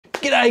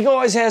G'day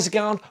guys, how's it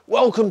going?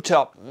 Welcome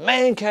to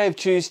Man Cave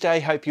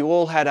Tuesday. Hope you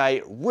all had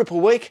a ripper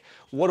week.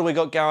 What do we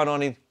got going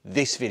on in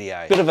this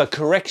video? Bit of a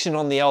correction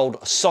on the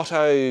old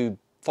Soto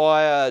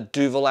fire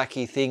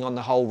Duvalaki thing on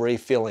the whole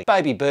refilling.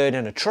 Baby bird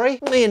and a tree.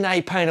 Me and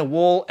Nate paint a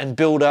wall and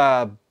build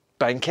a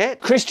Banket.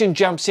 Christian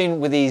jumps in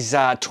with his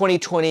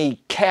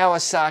 2020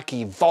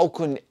 Kawaski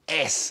Vulcan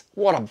S.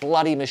 What a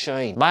bloody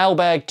machine.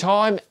 Mailbag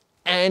time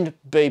and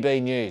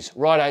BB news.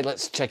 Righto,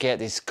 let's check out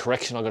this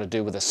correction I've got to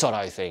do with the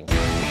Soto thing.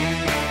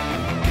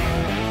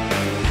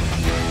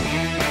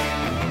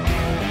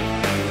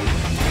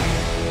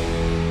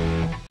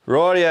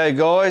 Rightio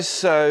guys,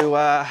 so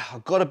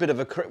I've got a bit of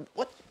a...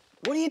 What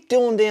are you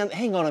doing down...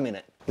 Hang on a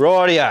minute.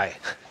 Rightio,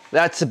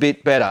 that's a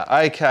bit better.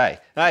 Okay,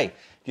 hey,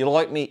 you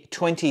like me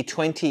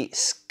 2020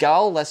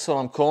 skull? That's what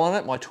I'm calling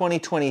it, my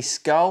 2020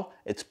 skull.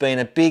 It's been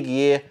a big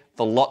year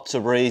for lots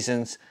of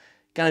reasons.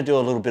 Going to do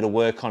a little bit of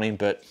work on him,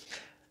 but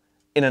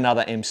in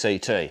another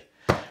MCT.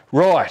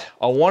 Right,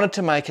 I wanted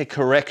to make a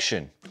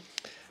correction.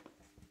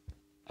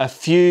 A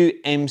few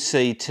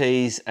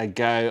MCTs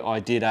ago, I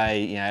did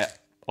a,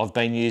 I've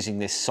been using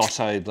this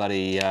Soto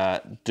bloody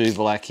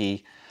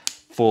Duvalaki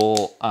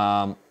for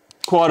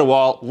quite a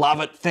while.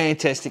 Love it,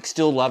 fantastic,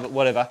 still love it,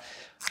 whatever.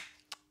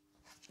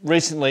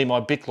 Recently,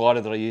 my Bic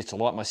lighter that I used to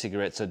light my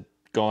cigarettes had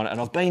gone,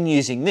 and I've been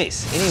using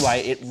this.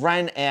 Anyway, it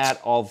ran out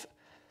of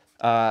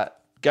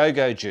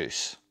go-go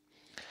juice.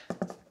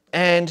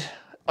 And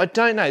I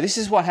don't know, this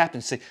is what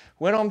happens. See,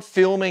 when I'm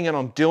filming and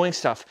I'm doing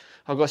stuff,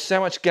 I've got so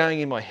much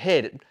going in my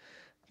head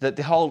that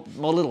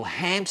my little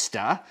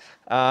hamster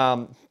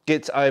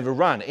gets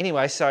overrun.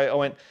 Anyway, so I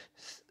went,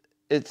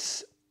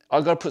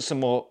 I've got to put some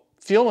more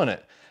fuel in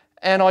it.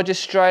 And I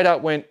just straight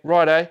up went,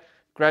 righto,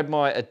 grab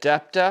my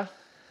adapter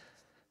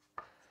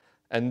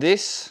and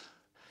this,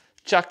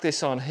 chuck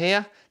this on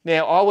here.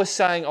 Now, I was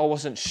saying I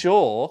wasn't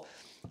sure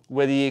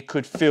whether you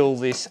could fill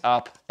this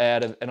up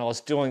out of, and I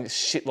was doing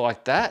shit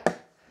like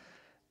that.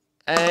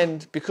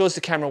 And because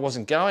the camera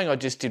wasn't going, I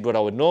just did what I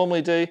would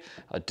normally do.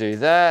 I'd do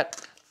that,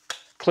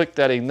 click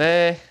that in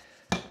there,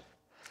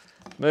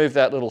 move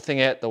that little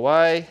thing out the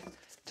way,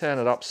 turn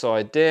it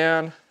upside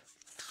down.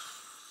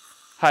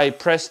 Hey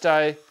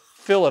presto,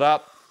 fill it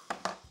up.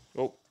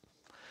 Oh.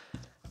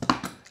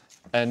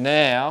 And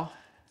now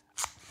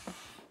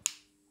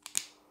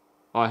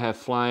I have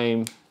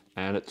flame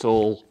and it's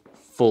all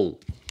full.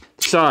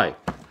 So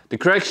the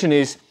correction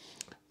is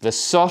the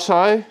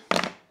Soto,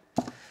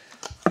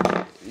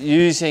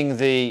 using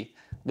the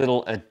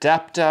little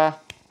adapter,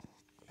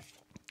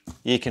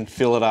 you can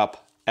fill it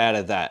up out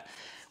of that.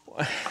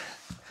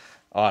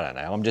 I don't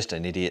know, I'm just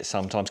an idiot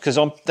sometimes, because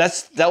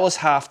that was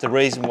half the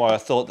reason why I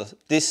thought that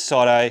this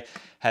Soto,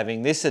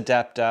 having this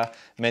adapter,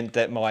 meant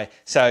that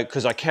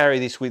because I carry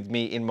this with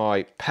me in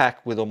my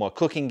pack with all my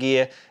cooking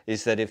gear,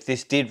 is that if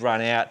this did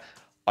run out,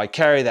 I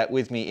carry that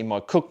with me in my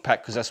cook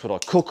pack because that's what I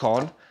cook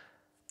on,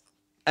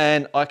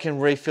 and I can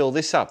refill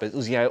this up. It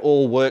was,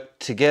 all work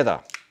together.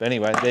 But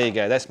anyway, there you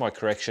go, that's my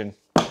correction.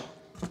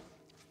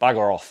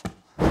 Bugger off.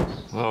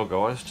 Well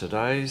guys,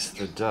 today's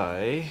the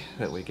day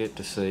that we get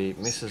to see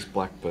Mrs.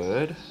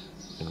 Blackbird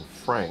and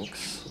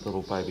Frank's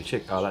little baby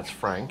chick. Oh, that's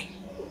Frank.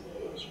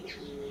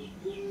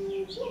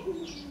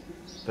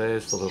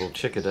 There's the little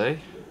chickadee.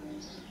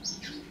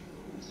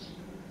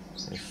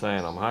 He's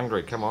saying, I'm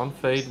hungry, come on,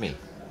 feed me.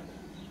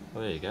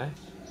 Well, there you go.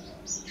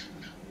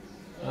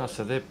 Oh,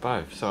 so they're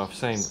both. So I've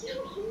seen...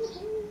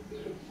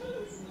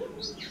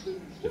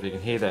 If you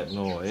can hear that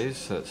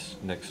noise, that's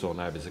next door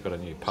neighbours. They've got a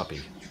new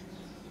puppy.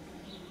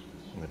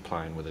 And they're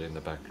playing with it in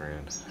the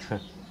background.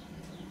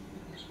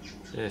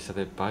 Yeah, so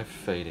they're both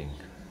feeding.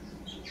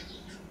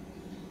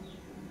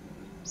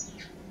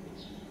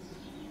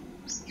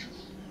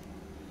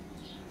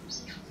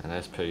 And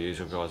as per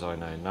usual guys, I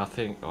know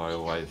nothing. I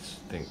always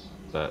think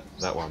that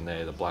that one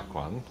there, the black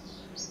one,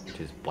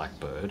 which is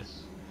Blackbird,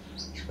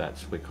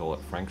 we call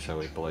it Frank, so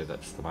we believe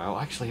that's the male.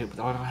 Actually,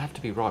 I have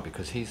to be right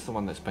because he's the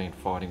one that's been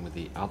fighting with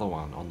the other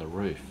one on the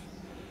roof.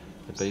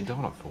 They've been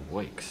doing it for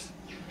weeks.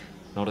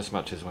 Not as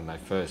much as when they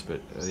first,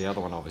 but the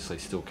other one obviously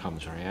still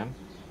comes around.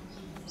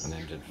 And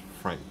then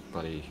Frank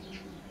bloody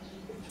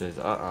says,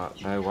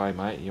 no way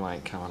mate, you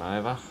ain't coming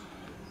over.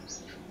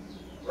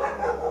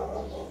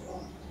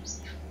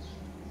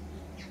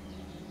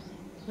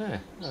 Yeah,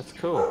 that's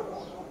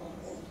cool.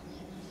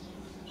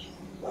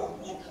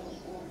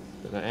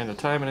 Bit of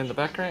entertainment in the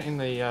background, in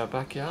the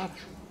backyard.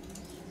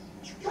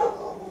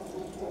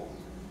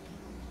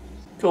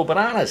 Cool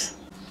bananas.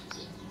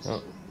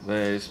 Well,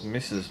 there's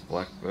Mrs.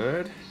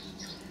 Blackbird.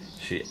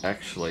 She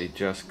actually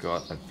just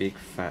got a big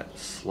fat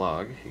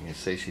slug. You can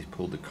see she's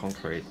pulled the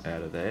concrete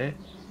out of there.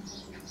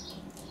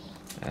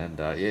 And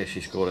yeah,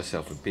 she's got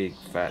herself a big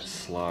fat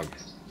slug.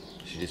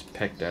 She just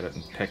pecked at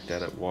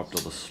it, wiped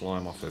all the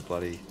slime off her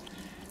bloody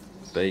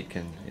beak,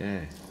 and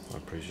yeah, I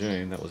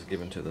presume that was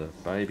given to the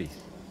baby.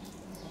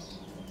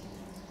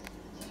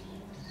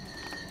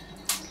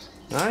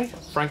 No,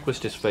 Frank was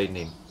just feeding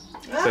him.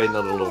 Feeding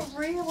the little...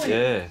 Really?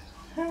 Yeah.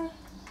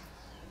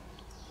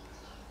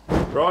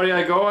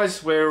 Rightio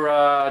guys,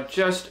 we're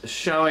just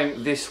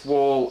showing this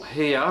wall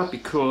here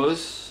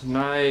because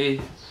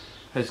Nay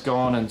has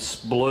gone and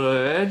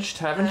splurged,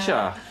 haven't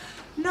ya?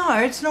 No,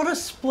 it's not a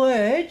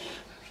splurge.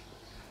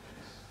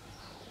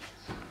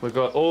 We've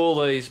got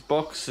all these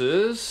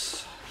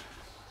boxes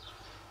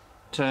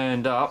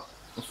turned up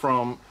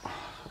from,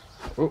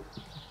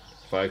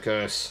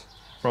 focus,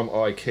 from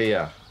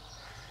IKEA.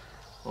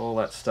 All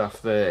that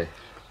stuff there.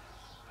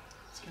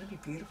 It's going to be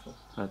beautiful.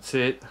 That's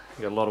it.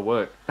 You got a lot of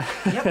work.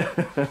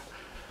 Yep.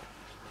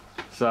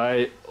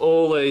 So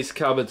all these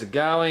cupboards are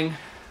going.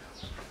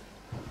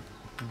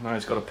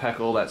 No's got to pack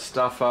all that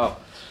stuff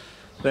up.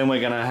 Then we're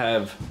going to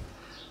have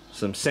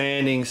some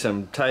sanding,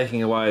 some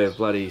taking away of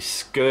bloody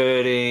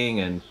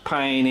skirting and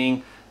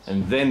painting,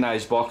 and then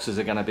those boxes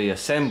are going to be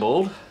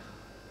assembled.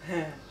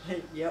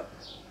 Yep.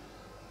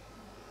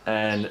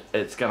 And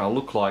it's going to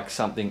look like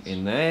something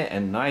in there,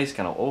 and Nay's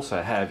going to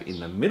also have in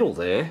the middle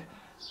there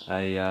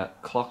a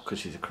clock, because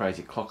she's a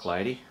crazy clock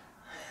lady.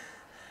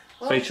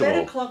 Well, Feature better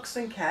wall. clocks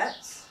than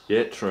cats.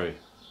 Yeah, true,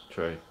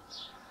 true.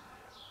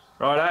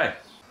 Righto.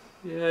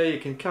 Yeah, you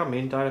can come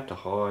in, don't have to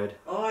hide.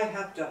 I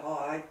have to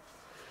hide.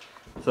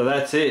 So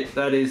that's it,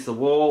 that is the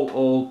wall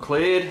all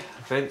cleared,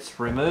 vents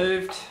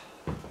removed.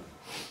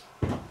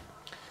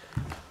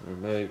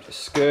 Removed the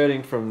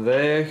skirting from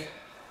there.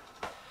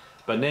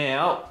 But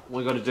now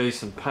we've got to do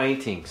some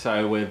painting.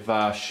 So we've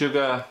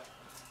sugar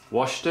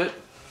washed it.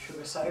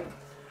 Sugar soap.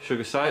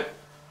 Sugar soap,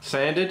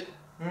 sanded.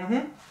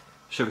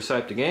 Sugar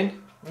soaped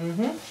again.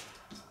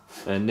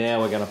 And now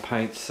we're going to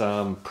paint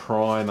some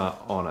primer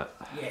on it.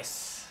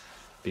 Yes.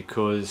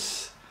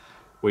 Because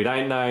we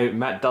don't know,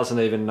 Matt doesn't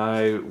even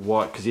know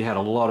what, because he had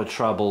a lot of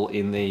trouble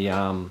in the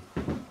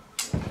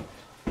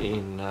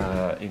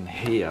in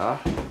here.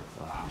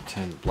 Oh,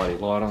 turn the bloody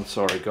light on,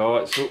 sorry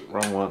guys. Oh,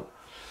 wrong one.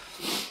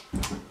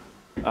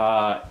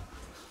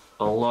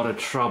 A lot of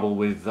trouble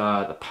with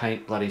the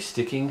paint bloody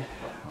sticking,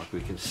 like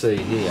we can see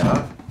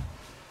here.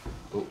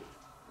 Oh,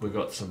 we've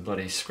got some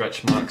bloody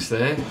scratch marks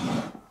there.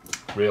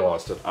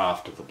 Realised it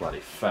after the bloody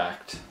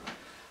fact.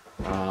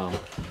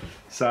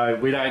 So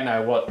we don't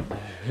know what,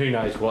 who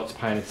knows what's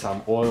painted,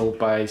 some oil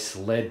base,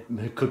 lead,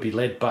 it could be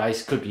lead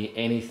base, could be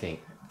anything.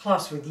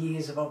 Plus with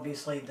years of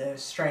obviously the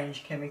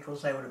strange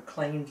chemicals they would have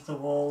cleaned the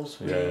walls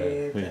with.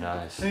 Yeah, who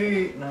knows?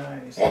 Who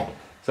knows?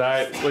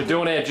 So we're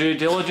doing our due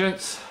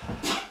diligence.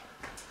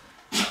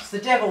 It's the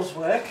devil's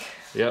work.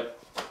 Yep.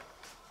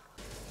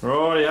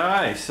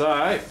 Rightio,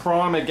 so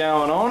primer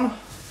going on.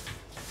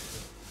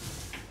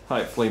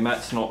 Hopefully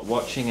Matt's not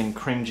watching and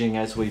cringing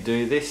as we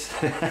do this.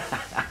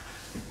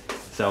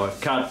 So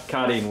I've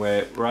cut in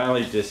where we're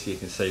only just, you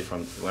can see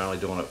from, we're only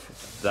doing it from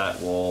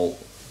that wall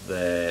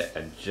there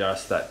and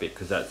just that bit,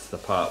 because that's the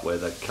part where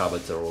the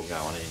cupboards are all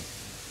going in.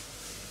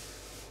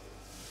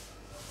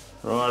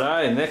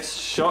 Righto, next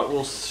shot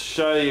will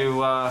show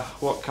you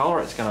what colour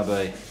it's going to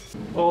be.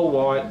 All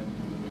white.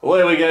 Well,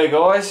 there we go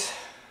guys.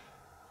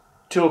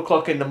 2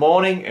 o'clock in the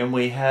morning and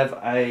we have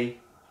a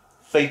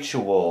feature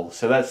wall.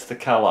 So that's the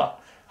colour.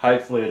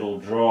 Hopefully it'll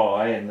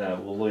dry and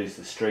we'll lose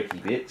the streaky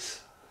bits.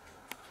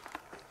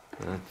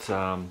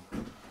 But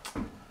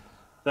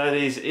that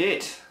is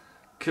it.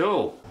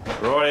 Cool.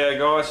 Rightio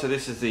guys, so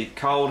this is the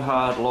cold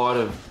hard light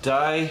of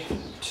day.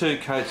 2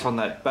 coats on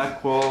that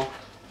back wall,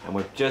 and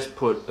we've just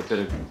put a bit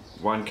of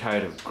 1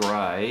 coat of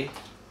grey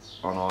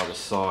on either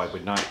side.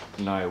 We don't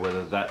know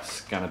whether that's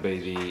going to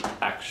be the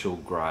actual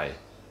grey.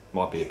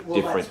 Might be a bit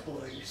different. Well,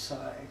 that's blue,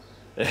 so...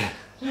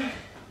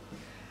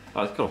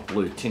 Oh, it's got a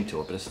blue tint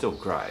to it, but it's still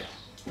grey.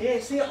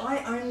 Yeah, see,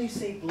 I only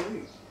see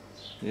blue.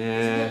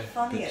 Yeah,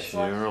 funny? but It's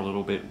you're like... a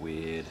little bit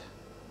weird.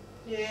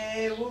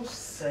 Yeah, we'll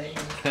see.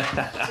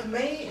 To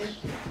me, it's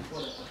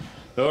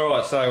whatever.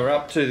 Alright, so we're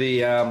up to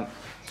the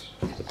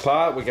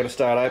part. We're going to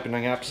start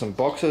opening up some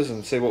boxes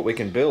and see what we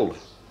can build.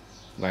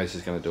 Mace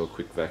is going to do a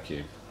quick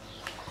vacuum.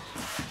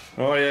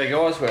 Alright, yeah,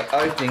 guys, we're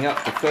opening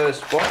up the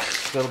first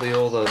box. That'll be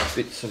all the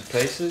bits and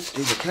pieces.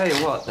 Geez, I tell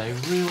you what, they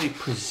really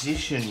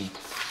precision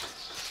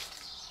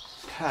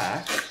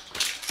pack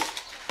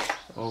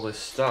all this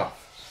stuff.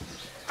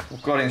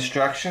 We've got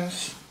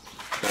instructions.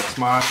 That's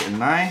Mark and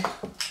May.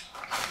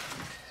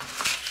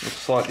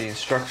 Looks like the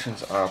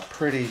instructions are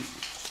pretty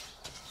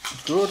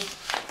good.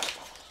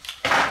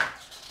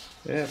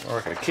 Yeah, I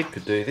reckon a kid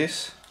could do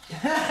this.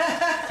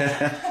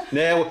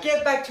 Now,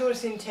 get back to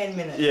us in 10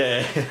 minutes.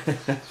 Yeah.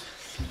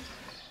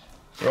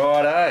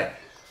 Righto.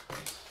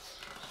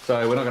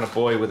 So we're not going to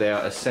bore you with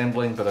our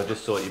assembling, but I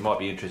just thought you might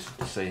be interested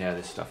to see how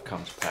this stuff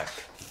comes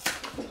packed.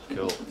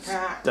 Cool.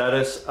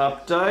 Status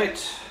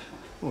update.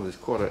 Oh, there's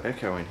quite an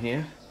echo in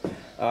here.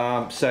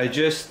 So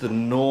just the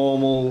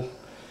normal,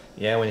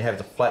 yeah, when you have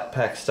the flat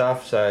pack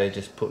stuff, so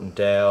just putting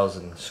dowels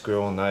and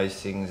screwing those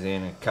things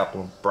in, a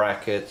couple of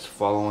brackets,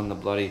 following the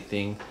bloody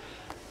thing.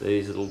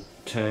 These little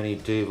turny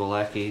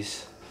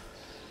doobalackies.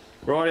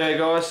 Rightio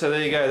guys, so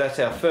there you go, that's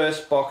our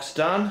first box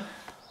done.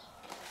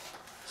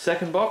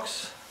 Second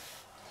box.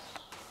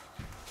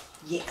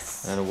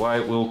 Yes. And away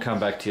we'll come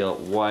back to you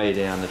way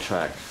down the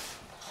track.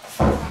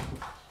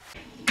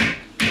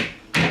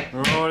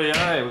 Right,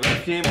 Rightio, we've got a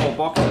few more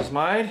boxes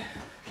made.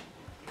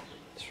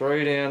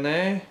 3 down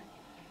there,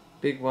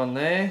 big one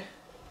there.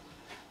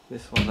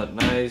 This one that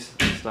knows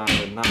starting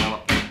to nail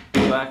up the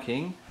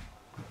backing.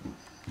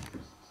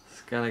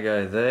 It's going to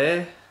go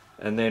there.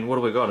 And then what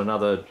have we got?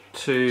 Another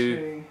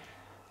two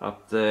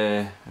up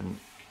there and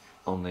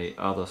on the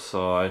other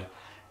side.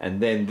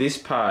 And then this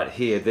part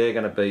here, they're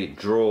going to be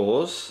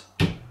drawers.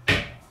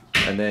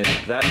 And then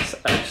that's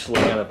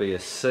actually going to be a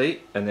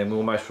seat. And then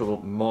we'll most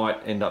probably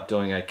might end up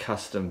doing a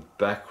custom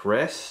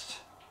backrest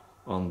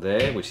on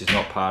there, which is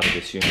not part of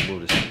this unit.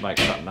 We'll just make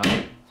something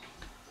up.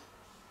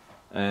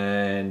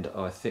 And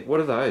I think, what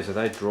are those? Are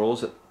they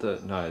drawers at the,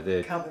 no,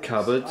 they're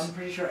cupboards. I'm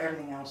pretty sure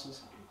everything else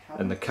is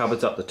cupboards. And the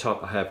cupboards up the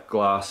top have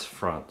glass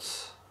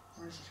fronts.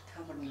 Where's this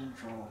cupboard in the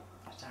drawer?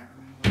 I don't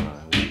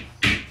remember.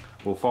 No,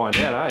 we'll find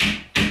out,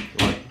 eh?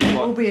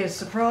 We'll be as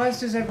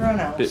surprised as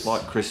everyone else. A bit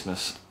like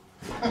Christmas.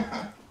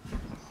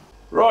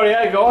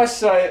 Rightio guys,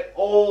 so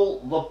all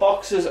the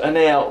boxes are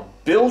now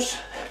built.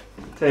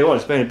 Tell you what,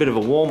 it's been a bit of a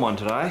warm one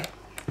today.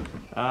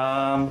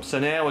 So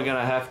now we're going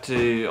to have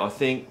to, I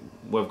think,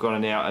 we've got to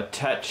now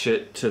attach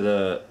it to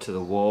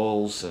the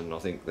walls, and I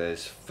think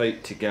there's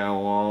feet to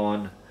go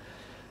on.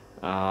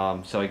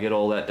 So I get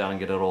all that done,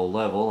 get it all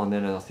level, and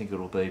then I think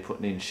it'll be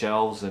putting in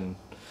shelves and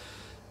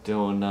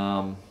doing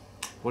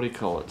what do you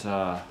call it?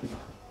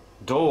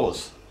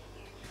 Doors.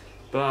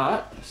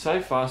 But so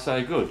far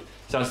so good.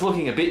 So it's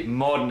looking a bit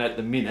modern at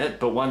the minute,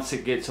 but once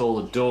it gets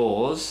all the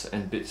doors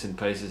and bits and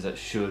pieces, that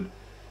should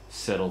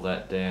settle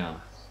that down.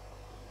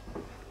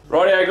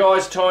 Rightio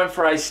guys, time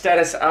for a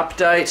status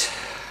update.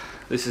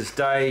 This is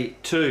day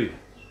 2.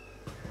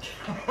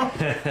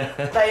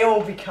 They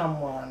all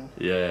become one.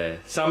 Yeah,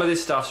 some of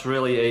this stuff's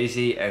really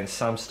easy and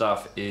some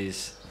stuff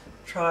is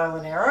trial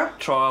and error.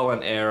 Trial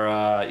and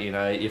error, you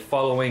know, you're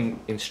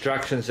following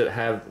instructions that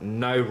have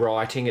no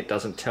writing, it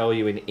doesn't tell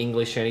you in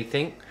English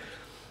anything.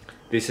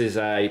 This is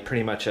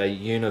pretty much a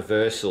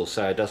universal,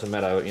 so it doesn't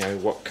matter, you know,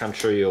 what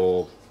country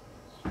or,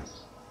 I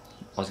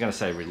was going to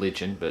say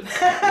religion, but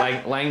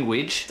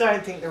language.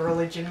 Don't think the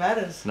religion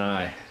matters.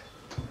 No.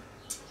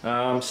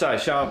 So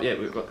show up, yeah,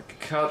 we've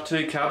got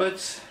 2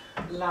 cupboards.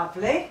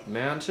 Lovely.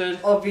 Mounted.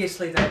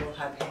 Obviously they will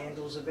have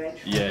handles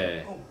eventually.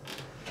 Yeah. Oh.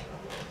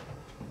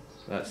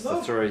 That's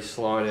the 3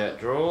 slide out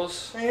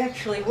drawers. They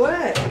actually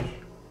work.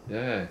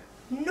 Yeah.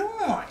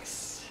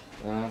 Nice.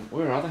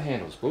 Where are the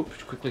handles? We'll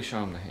quickly show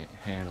them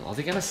the handle. Oh,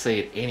 they're going to see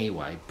it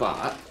anyway,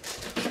 but...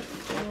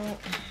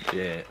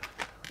 Yeah,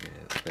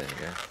 there you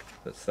go.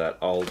 That's that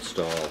old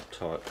style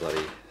type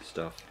bloody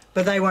stuff.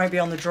 But they won't be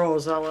on the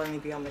drawers, they'll only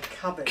be on the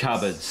cupboards.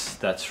 Cupboards,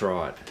 that's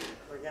right.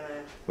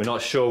 We're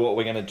not sure what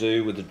we're going to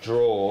do with the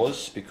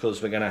drawers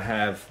because we're going to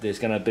have, there's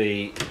going to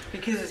be...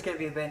 Because there's going to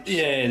be a bench.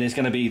 Yeah, there's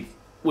going to be...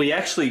 We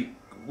actually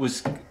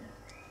was...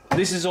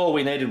 This is all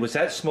we needed was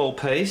that small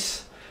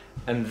piece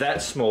and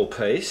that small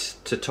piece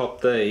to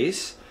top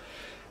these.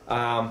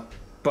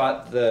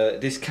 But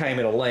this came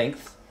at a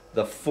length,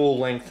 the full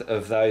length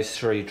of those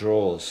 3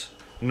 drawers.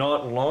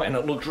 Not long, and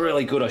it looked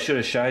really good. I should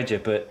have showed you,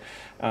 but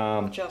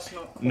just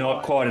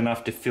not quite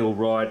enough to fill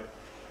right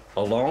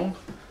along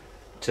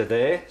to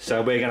there.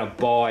 So we're going to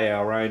buy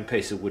our own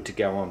piece of wood to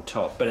go on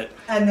top. But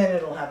and then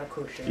it'll have a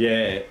cushion.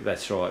 Yeah,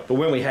 that's right. But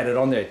when we had it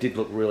on there, it did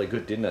look really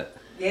good, didn't it?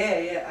 Yeah,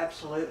 yeah,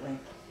 absolutely.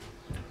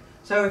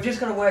 So we've just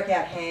got to work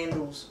out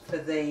handles for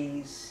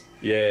these.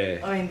 Yeah.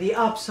 I mean, the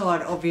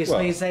upside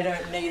obviously is they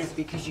don't need it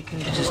because you can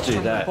just do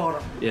from that. The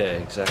bottom. Yeah,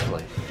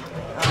 exactly.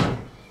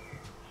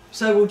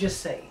 So we'll just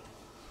see.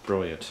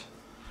 Brilliant.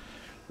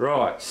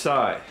 Right,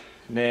 so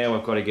now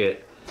we've got to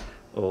get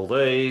all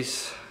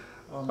these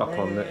up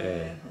on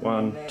there.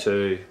 1,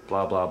 2,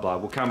 blah, blah, blah.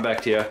 We'll come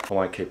back to you. I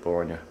won't keep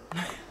boring you.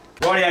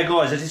 Rightio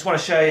guys, I just want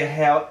to show you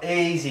how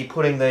easy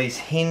putting these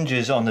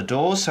hinges on the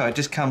doors. So it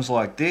just comes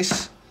like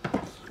this,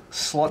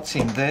 slots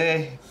in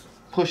there,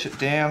 push it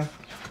down,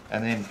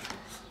 and then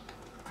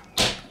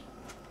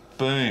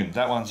boom,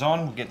 that one's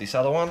on. We'll get this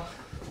other one.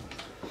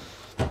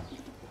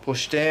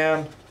 Push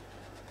down,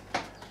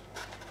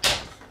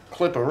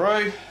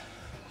 clip-a-roo.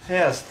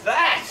 How's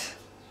that?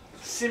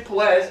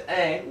 Simple as,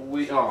 and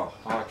we, oh,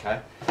 okay.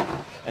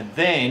 And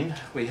then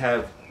we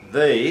have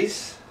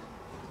these,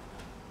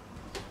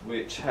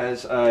 which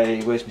has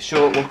a, where's my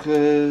short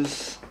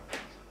lookers?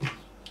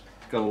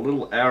 Got a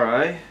little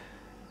arrow.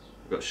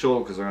 I've got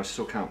short lookers, I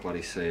still can't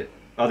bloody see it.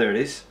 Oh, there it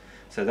is.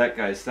 So that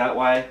goes that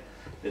way.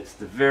 It's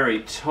the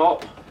very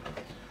top.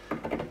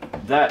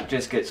 That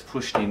just gets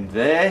pushed in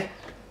there.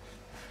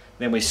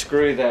 Then we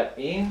screw that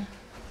in.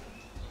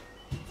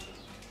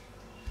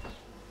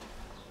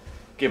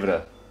 Give it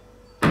a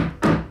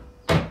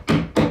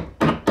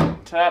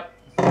tap.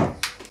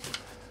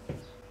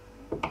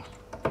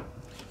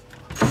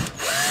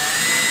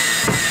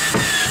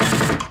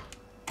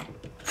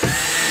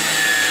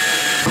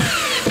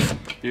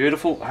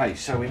 Beautiful. Hey,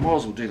 so we might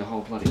as well do the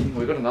whole bloody thing.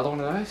 We've got another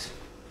one of those.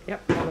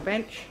 Yep, on the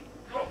bench.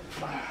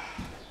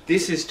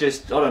 This is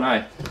just, I don't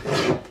know.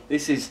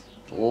 This is,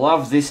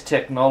 love this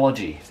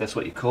technology, if that's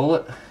what you call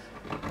it.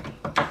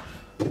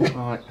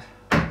 Right.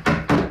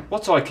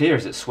 What's IKEA?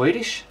 Is it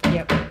Swedish?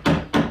 Yep.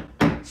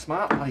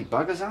 Smart bloody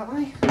buggers, aren't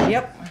they?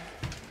 Yep.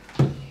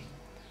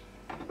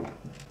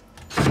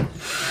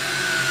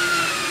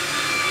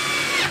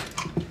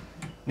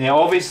 Now,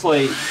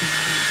 obviously,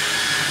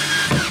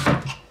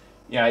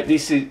 you know,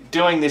 this is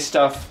doing this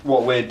stuff.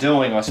 What we're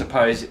doing, I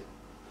suppose,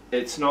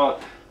 it's not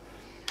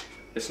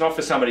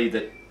for somebody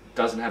that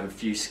doesn't have a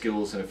few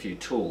skills and a few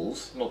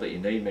tools. Not that you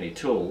need many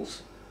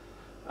tools,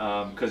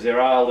 because there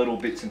are little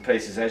bits and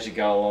pieces as you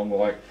go along.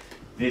 Like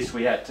this,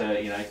 we had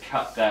to, you know,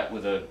 cut that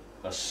with a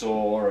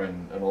saw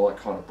and all that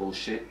kind of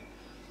bullshit.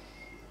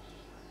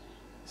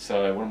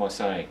 So what am I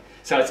saying?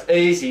 So it's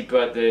easy,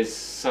 but there's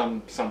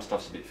some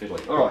stuff's a bit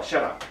fiddly. All right,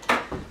 shut up.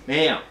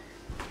 Now,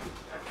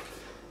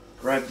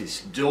 grab this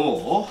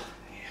door.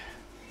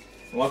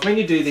 Like when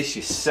you do this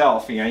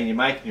yourself, you know, you're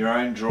making your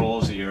own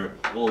drawers, or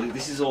well,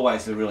 this is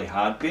always the really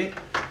hard bit.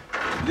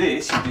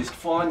 This, you just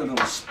find the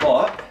little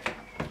spot,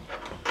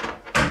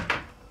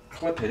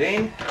 clip it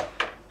in.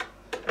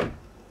 I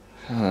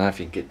don't know if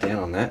you can get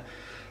down on that.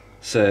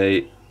 So,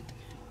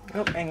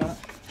 Oh, hang on.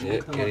 yeah,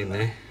 get in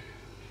there.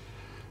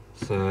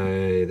 So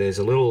there's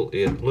a little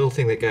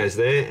thing that goes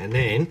there, and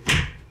then,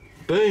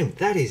 boom,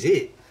 that is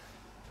it.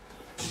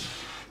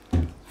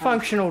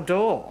 Functional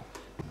door.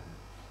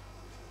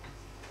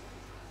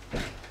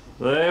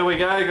 There we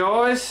go,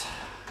 guys.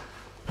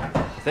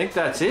 I think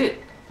that's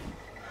it.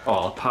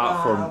 Oh,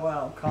 apart from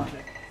well, kind of.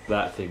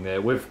 that thing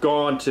there. We've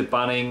gone to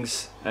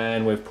Bunnings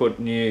and we've put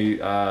new,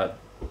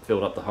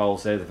 filled up the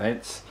holes there, the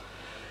vents.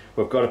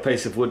 We've got a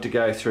piece of wood to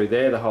go through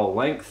there, the whole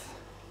length.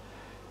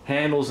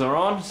 Handles are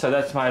on, so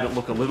that's made it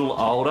look a little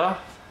older.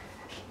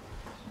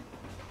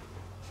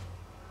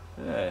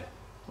 Yeah,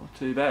 not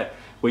too bad.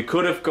 We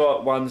could have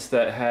got ones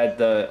that had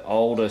the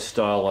older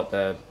style, like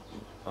the,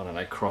 I don't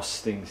know, cross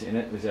things in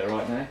it. Is that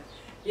right now?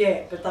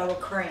 Yeah, but they were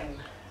cream.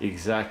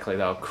 Exactly,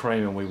 they were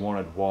cream and we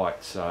wanted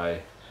white, so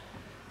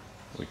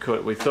we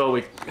thought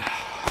we...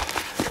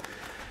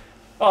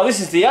 Oh, this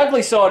is the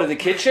ugly side of the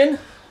kitchen.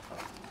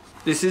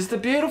 This is the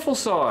beautiful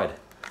side.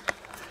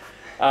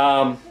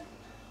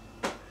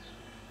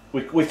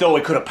 We thought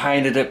we could have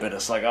painted it, but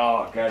it's like,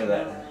 oh, go to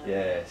that.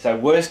 Yeah, so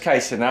worst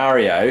case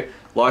scenario,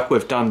 like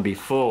we've done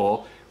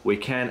before, we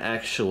can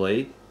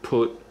actually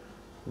put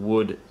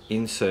wood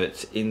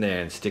inserts in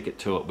there and stick it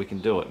to it. We can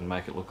do it and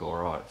make it look all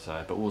right.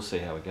 So, but we'll see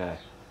how we go.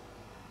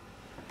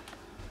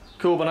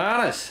 Cool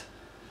bananas.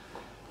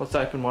 Let's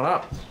open one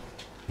up.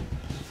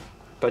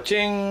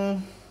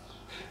 Ba-ching.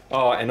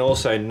 Oh, and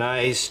also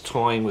Nay's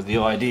toying with the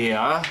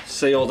idea.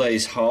 See all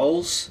these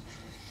holes?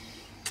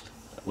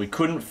 We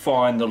couldn't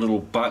find the little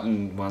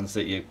button ones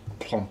that you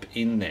plump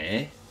in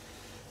there,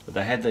 but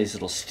they had these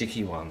little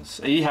sticky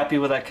ones. Are you happy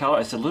with that colour?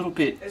 It's a little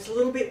bit... It's a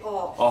little bit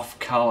off. Off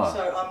colour.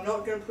 So I'm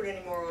not going to put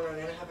any more on. I'm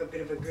going to have a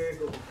bit of a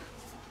Google.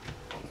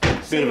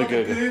 Bit of a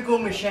Google. The Google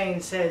machine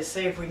says,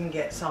 see if we can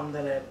get some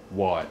that are...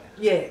 White.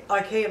 Yeah,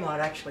 IKEA might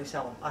actually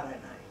sell them. I don't know.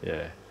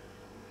 Yeah.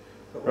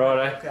 But we'll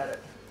Righto. look at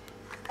it.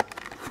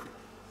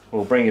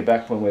 We'll bring it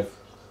back when we've...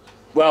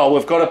 Well,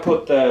 we've got to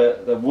put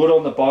the wood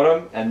on the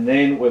bottom, and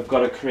then we've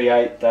got to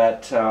create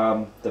that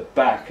the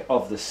back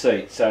of the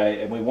seat. So,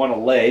 and we want a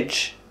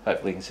ledge.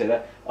 Hopefully you can see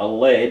that. A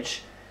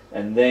ledge,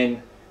 and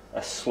then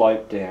a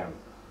slope down.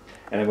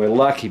 And then we're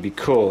lucky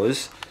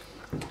because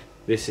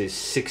this is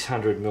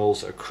 600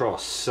 mils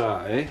across.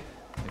 So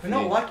we're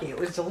not lucky. It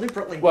was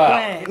deliberately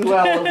planned.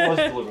 Well, it was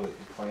deliberately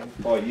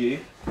planned by you.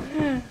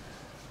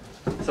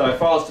 So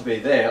if I was to be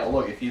there,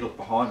 look, if you look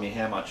behind me,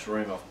 how much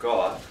room I've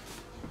got.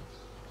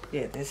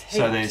 Yeah, there's heaps,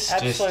 So there's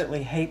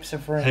absolutely heaps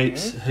of room.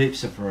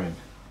 Heaps of room.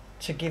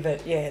 To give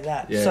it,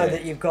 that, Yeah. so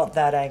that you've got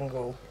that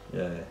angle.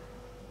 Yeah.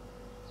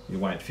 You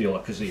won't feel it,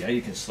 because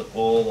you can slip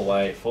all the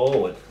way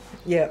forward.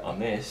 Yep. On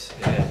this,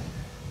 yeah.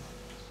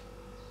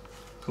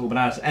 Cool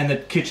bananas. And the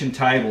kitchen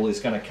table is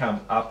going to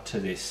come up to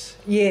this.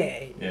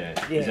 Yeah.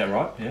 Yeah. Is that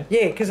right? Yeah.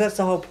 Yeah, because that's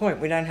the whole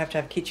point. We don't have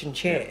to have kitchen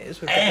chairs.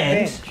 We've got the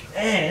bench.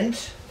 And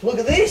look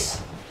at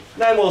this.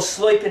 No more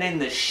sleeping in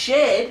the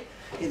shed,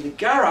 in the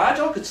garage.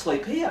 I could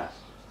sleep here.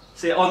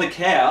 See, on the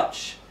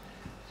couch,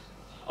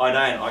 I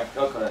don't. I've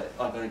got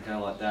to go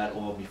like that,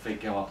 or my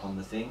feet go up on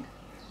the thing,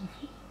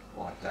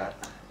 like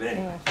that. But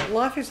anyway.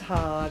 Life is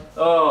hard.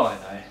 Oh, I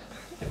know.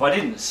 If I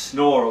didn't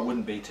snore, it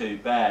wouldn't be too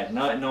bad.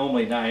 No,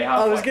 normally, no.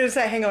 I was going to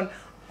say, hang on.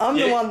 I'm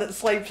the one that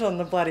sleeps on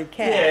the bloody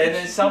couch. Yeah, and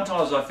then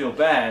sometimes I feel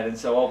bad, and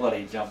so I'll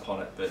bloody jump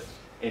on it. But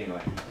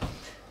anyway,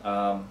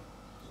 what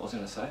was I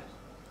going to say?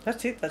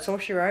 That's it. That's all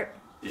she wrote.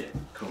 Yeah,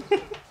 cool.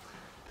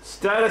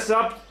 Status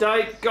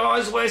update,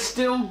 guys. We're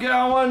still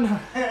going.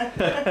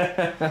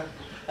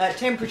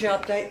 Temperature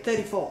update,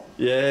 34.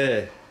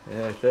 Yeah,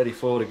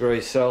 34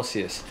 degrees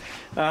Celsius.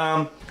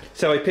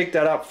 So we picked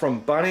that up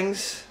from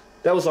Bunnings.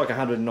 That was like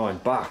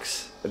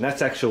 $109, and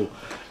that's actual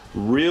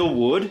real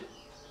wood.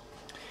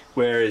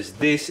 Whereas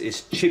this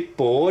is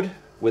chipboard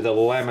with a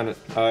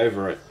laminate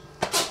over it.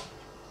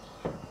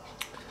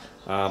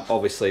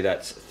 Obviously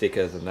that's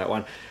thicker than that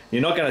one.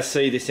 You're not going to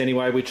see this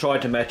anyway. We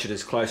tried to match it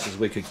as close as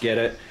we could get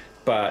it,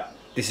 but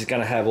this is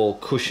going to have all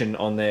cushion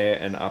on there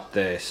and up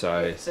there.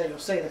 So you'll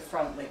see the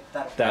front lip.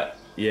 that,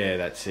 yeah,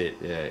 that's it.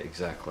 Yeah,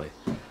 exactly.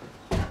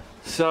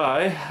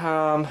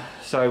 So,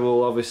 so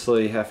we'll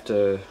obviously have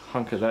to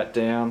hunker that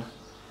down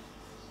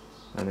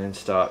and then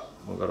start,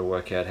 we've got to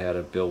work out how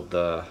to build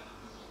the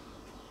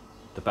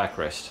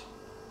backrest.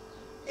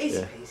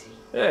 Easy peasy.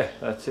 Yeah,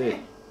 that's it.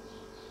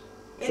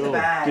 In the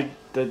bag.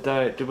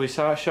 Did we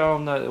show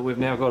them that we've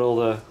now got all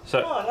the...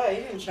 So, Oh no, you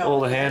didn't show all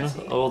me the that,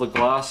 handle, all the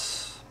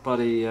glass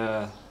bloody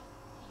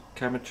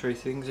cabinetry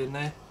things in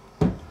there.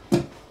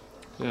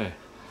 Yeah.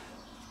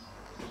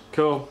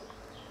 Cool.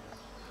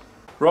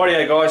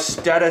 Rightio guys,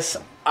 status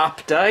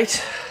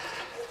update.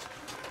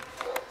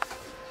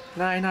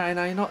 No,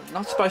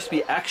 not supposed to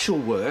be actual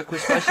work. We're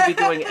supposed to be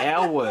doing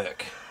our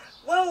work.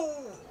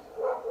 Well,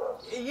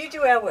 you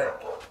do our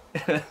work.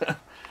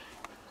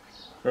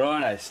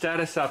 Righto,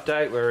 status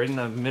update. We're in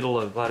the middle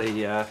of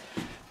bloody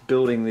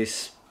building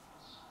this.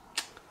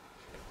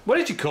 What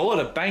did you call it?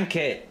 A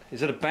banquet?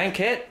 Is it a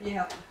banquet?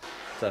 Yeah.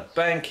 It's a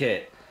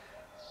banquet.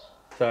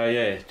 So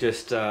yeah,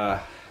 just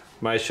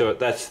make sure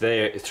that's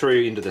there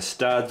through into the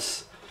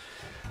studs.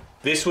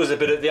 This was a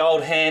bit of the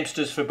old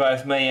hamsters for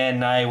both me and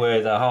Nay,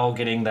 where the whole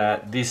getting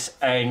this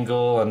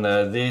angle and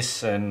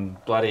this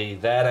and bloody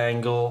that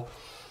angle.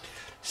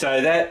 So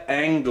that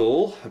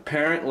angle,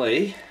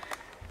 apparently,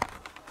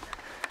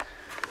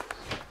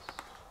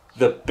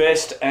 the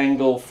best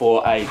angle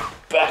for a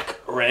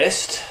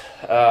backrest,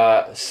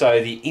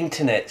 so the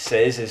internet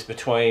says, is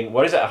between,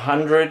 what is it,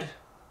 100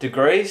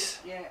 degrees?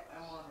 Yeah,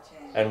 and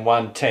 110. And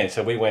 110,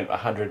 so we went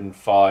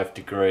 105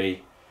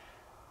 degree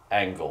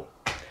angle.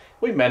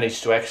 We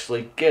managed to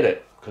actually get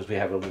it because we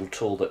have a little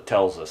tool that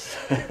tells us.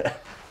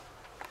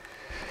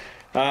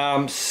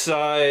 So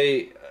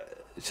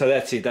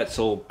that's it, that's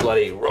all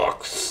bloody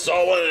rock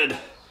solid.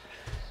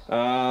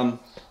 The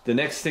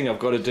next thing I've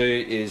got to do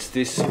is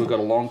this. We've got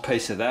a long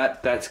piece of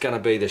that. That's going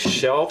to be the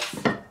shelf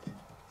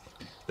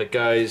that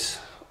goes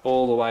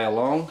all the way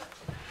along.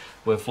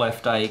 We've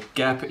left a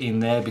gap in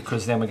there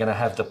because then we're going to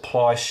have the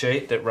ply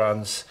sheet that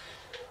runs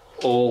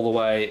all the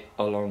way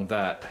along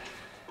that.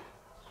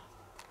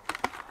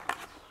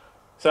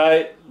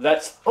 So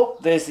that's, oh,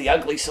 there's the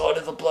ugly side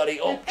of the bloody,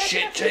 oh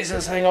shit,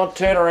 Jesus, hang on,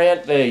 turn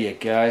around. There you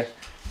go.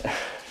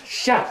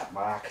 Shut up,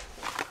 Mark.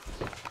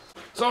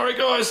 Sorry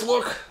guys,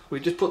 look,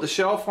 we just put the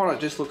shelf on, it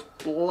just looks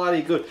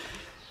bloody good.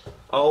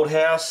 Old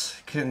house,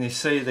 can you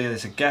see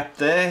there's a gap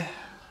there?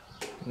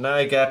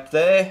 No gap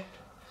there.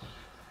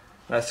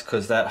 That's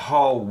because that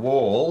whole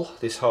wall,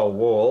 this whole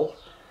wall,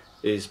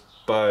 is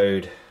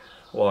bowed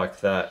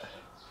like that.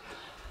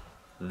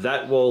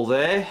 That wall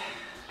there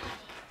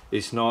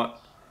is not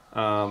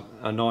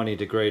a 90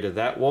 degree to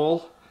that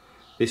wall.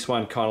 This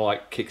one kind of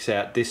like kicks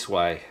out this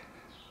way.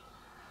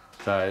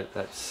 So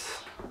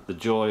that's the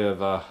joy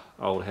of a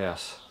old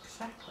house.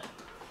 Exactly.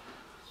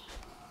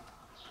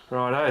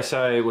 Righto,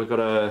 so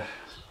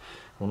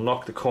we'll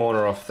knock the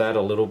corner off that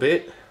a little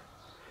bit.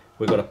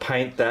 We've got to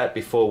paint that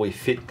before we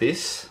fit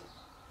this.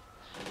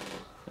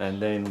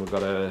 And then we've got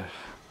to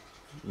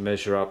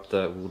measure up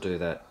we'll do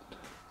that.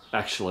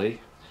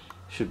 Actually,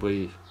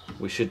 we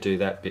should do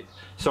that bit.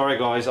 Sorry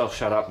guys, I'll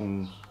shut up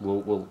and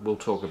we'll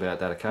talk about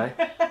that, okay?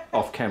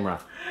 Off camera.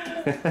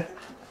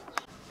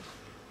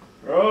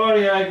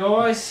 Rightio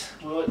guys,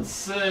 well, let's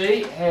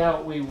see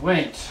how we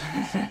went.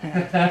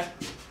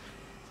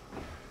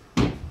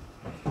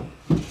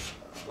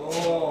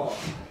 Oh,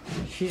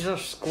 She's a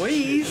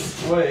squeeze.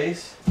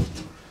 Squeeze.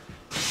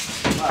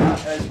 But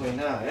as we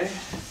know, there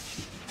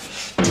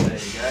you go,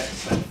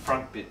 it's that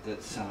front bit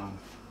that's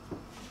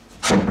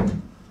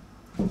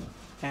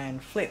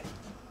And flip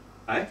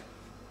eh?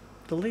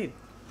 the lid.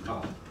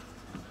 Oh.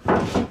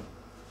 Yes,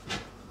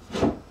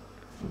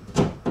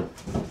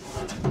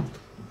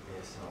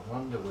 I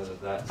wonder whether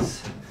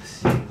that's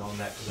sitting on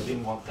that, because I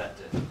didn't want that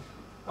to...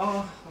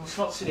 Oh, well, it's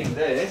not sitting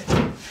there.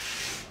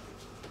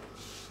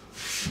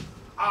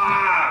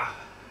 Ah!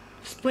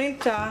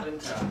 Splinter.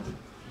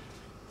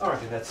 I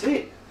reckon that's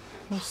it.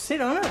 We'll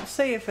sit on it,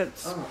 see if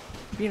it's,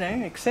 you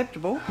know,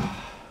 acceptable.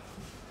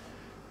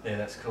 Yeah,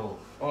 that's cool.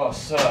 Oh,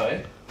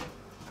 so...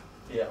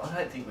 Yeah, I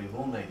don't think we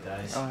will need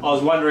those. Oh. I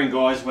was wondering,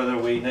 guys, whether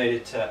we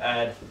needed to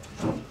add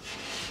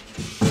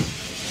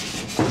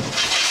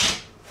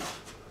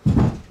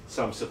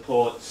some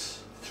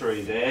supports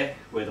through there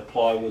where the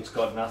plywood's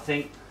got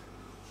nothing.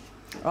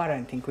 I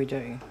don't think we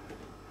do.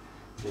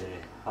 Yeah,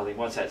 I think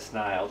once that's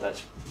nailed,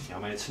 that's, I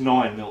mean, it's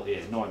 9mm, yeah,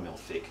 9mm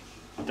thick.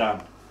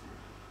 Done.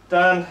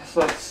 Done.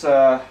 So let's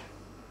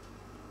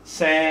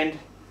sand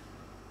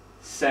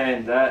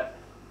that,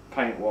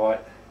 paint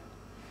white.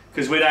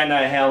 Because we don't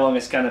know how long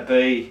it's going to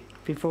be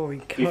before we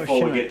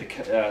get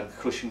the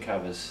cushion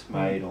covers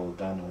made or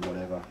done or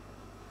whatever.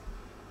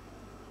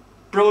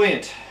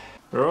 Brilliant.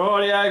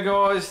 Rightio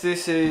guys,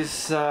 this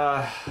is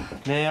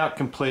now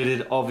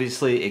completed,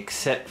 obviously,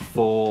 except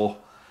for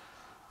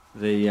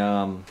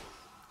the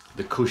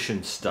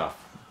cushion stuff.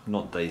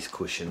 Not these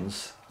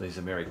cushions. These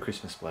are Merry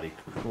Christmas bloody.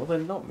 Well, they're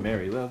not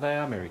merry. Well, they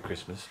are Merry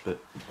Christmas, but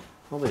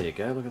well, there you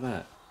go. Look at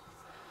that.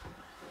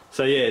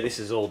 So yeah, this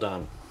is all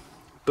done.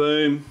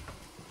 Boom.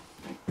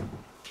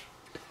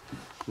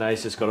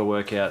 Nate's just got to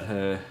work out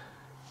her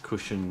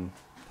cushion,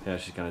 how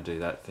she's going to do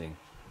that thing.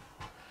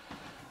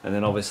 And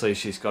then obviously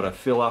she's got to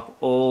fill up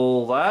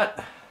all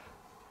that.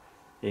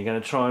 You're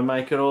going to try and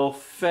make it all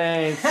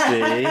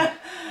fancy.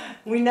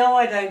 We know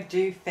I don't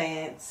do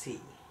fancy.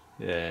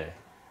 Yeah.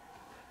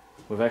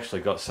 We've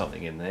actually got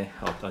something in there.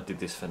 I did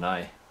this for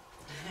Nay.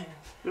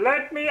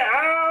 Let me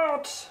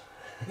out!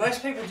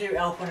 Most people do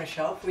elf on a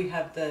shelf. We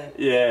have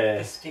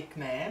the stick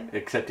man.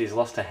 Except he's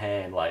lost a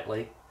hand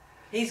lately.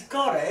 He's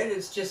got it,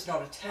 it's just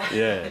not attached.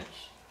 Yeah.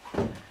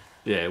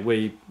 Yeah,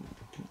 we...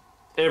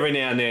 Every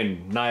now and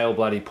then, Nail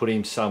bloody put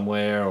him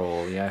somewhere,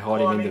 or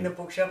hide him in the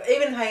bookshop.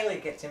 Even Hayley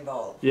gets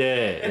involved.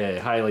 Yeah,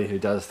 Hayley, who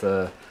does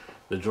the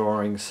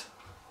drawings.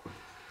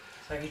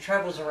 So he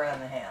travels around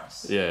the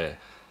house. Yeah.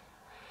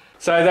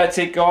 So that's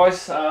it,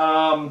 guys.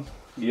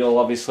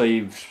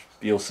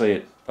 You'll see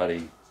it,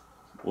 buddy,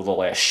 with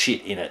all our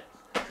shit in it.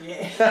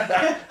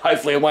 Yeah.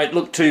 Hopefully, it won't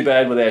look too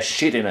bad with our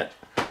shit in it.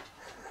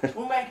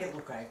 We'll make it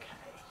look okay.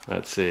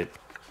 That's it.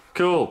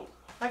 Cool.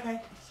 Okay.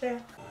 See ya.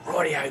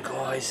 Rightio,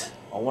 guys.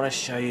 I want to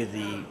show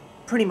you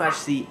pretty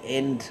much the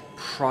end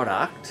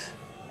product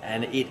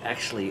and it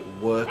actually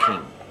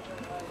working.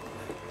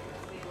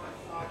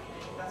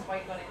 That's why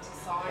you got into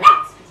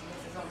science, because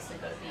there's obviously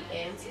got to be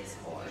answers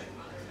for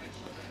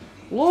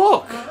it.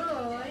 Look!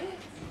 Hello.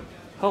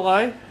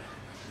 Hello.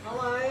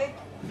 Hello.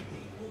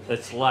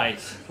 It's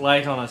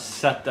late on a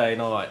Saturday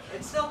night.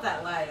 It's not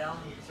that late, I'm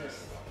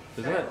just...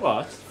 Isn't it?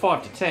 Well, it's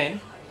 5 to 10.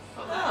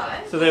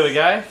 Oh. So there we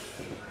go.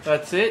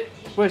 That's it.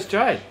 Where's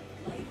Jade?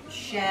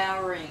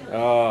 Showering.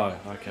 Oh,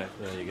 okay.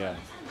 There you go.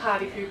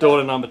 Party pooper.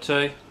 Daughter number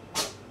 2,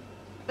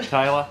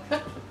 Taylor.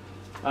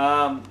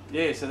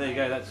 Yeah, so there you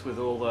go. That's with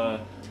all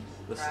the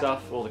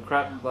stuff, all the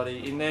crap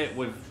bloody in there.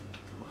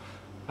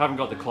 Haven't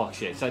got the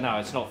clocks yet, so no,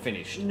 it's not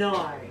finished.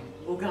 No.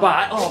 We'll go.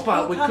 But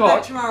we'll come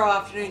back tomorrow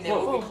afternoon. There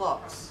will be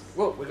clocks.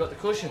 Look, we got the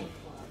cushion.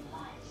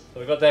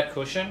 So we got that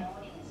cushion.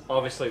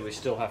 Obviously, we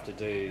still have to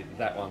do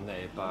that one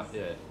there, but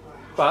yeah.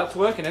 But it's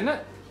working, isn't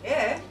it?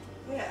 Yeah.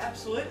 Yeah,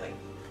 absolutely.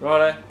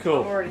 Righto, cool.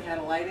 I've already had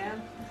a lay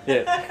down.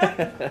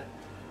 Yeah.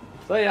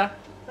 See ya.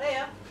 See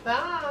ya.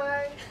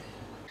 Bye.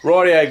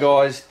 Rightio,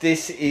 guys,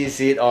 this is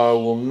it. I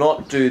will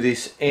not do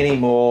this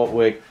anymore.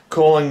 We're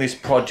calling this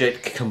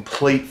project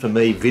complete for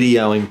me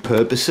videoing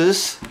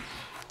purposes.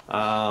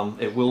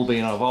 It will be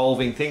an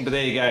evolving thing, but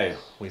there you go.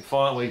 We're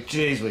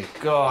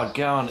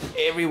going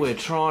everywhere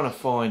trying to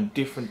find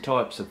different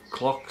types of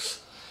clocks.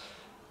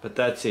 But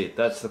that's it.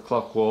 That's the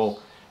clock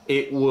wall.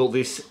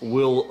 This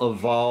will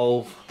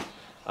evolve.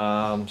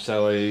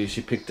 So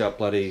she picked up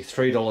bloody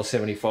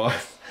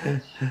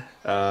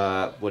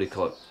 $3.75. What do you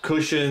call it?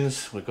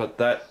 Cushions. We've got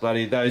that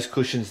bloody, those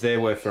cushions there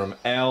were from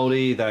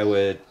Aldi. They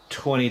were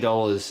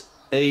 $20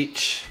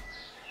 each.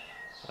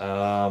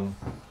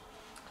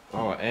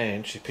 Oh,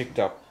 and she picked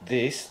up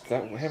this.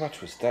 How much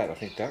was that? I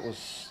think that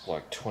was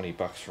like 20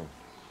 bucks from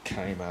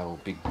Kmart or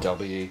Big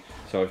W.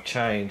 So I've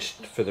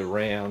changed for the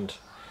round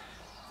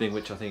thing,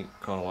 which I think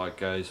kind of like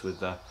goes with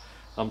the...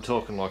 I'm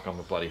talking like I'm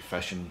a bloody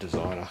fashion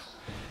designer.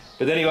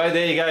 But anyway,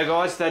 there you go,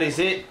 guys. That is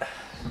it.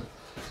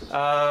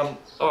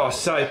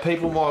 So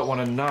people might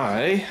want to know.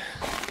 I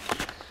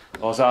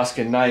was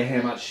asking Nay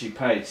how much she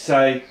paid.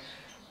 So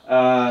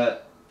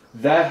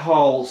that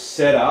whole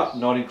setup,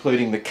 not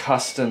including the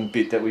custom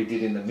bit that we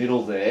did in the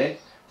middle there.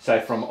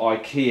 So from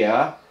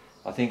IKEA,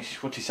 I think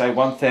what'd you say,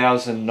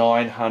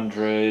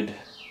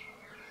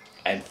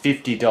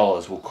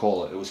 $1,950. We'll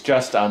call it. It was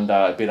just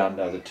a bit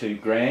under the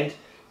 $2,000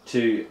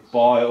 to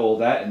buy all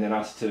that, and then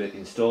us to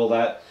install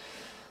that.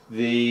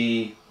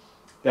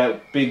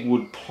 That big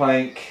wood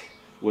plank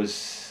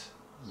was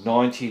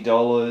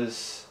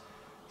 $90,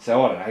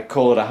 so I don't know,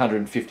 call it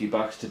 150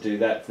 bucks to do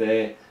that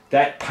there.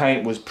 That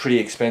paint was pretty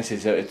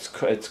expensive. So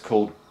it's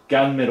called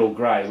gunmetal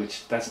grey,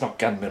 which that's not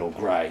gunmetal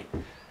grey,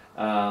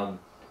 but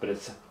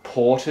it's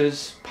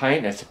Porter's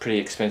paint. That's a pretty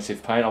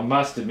expensive paint. I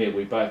must admit,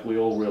 we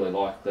all really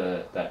liked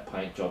that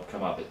paint job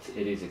come up.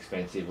 It is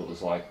expensive. It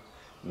was like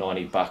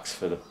 90 bucks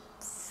for the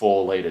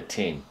 4-litre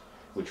tin,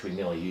 which we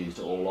nearly used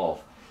all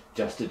of,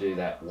 just to do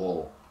that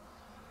wall.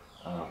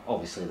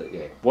 Obviously,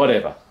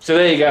 whatever. So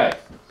there you go.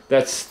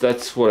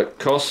 That's what it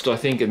cost, I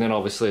think, and then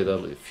obviously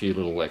a few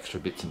little extra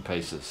bits and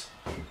pieces.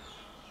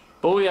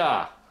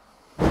 Booyah!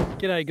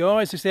 G'day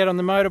guys, just out on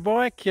the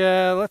motorbike.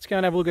 Let's go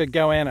and have a look at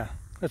Goanna.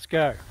 Let's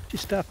go.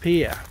 Just up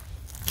here.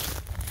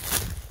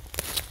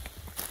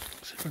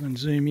 See if I can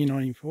zoom in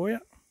on him for you.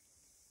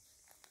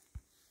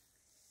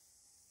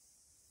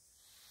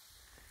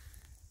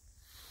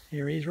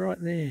 Here he is right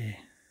there.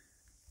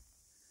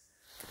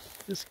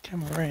 Just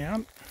come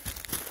around.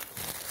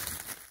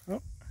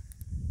 Oh.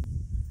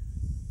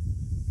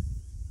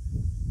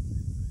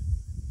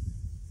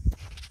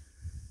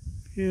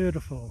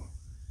 Beautiful.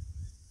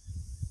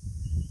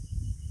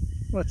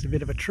 Well, that's a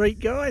bit of a treat,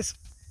 guys.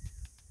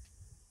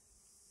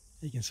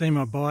 You can see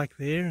my bike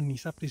there, and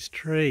he's up this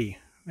tree.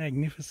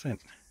 Magnificent.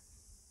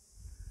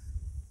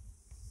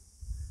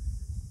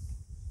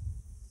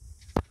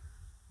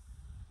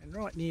 And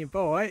right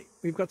nearby,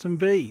 we've got some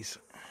bees.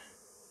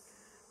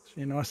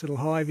 See a nice little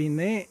hive in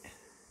there.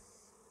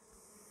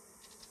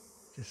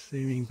 Just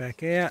zooming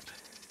back out.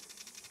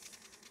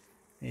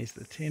 There's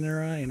the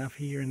tenere, and up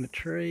here in the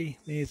tree,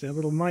 there's our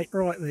little mate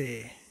right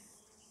there.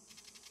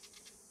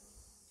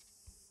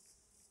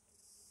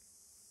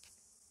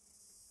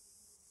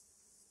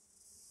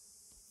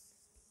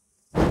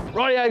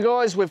 Rightio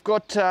guys, we've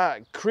got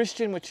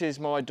Christian, which is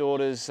my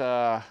daughter's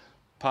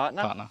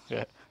partner.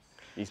 Yeah.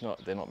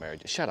 They're not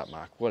married. Shut up,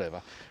 Mark,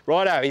 whatever.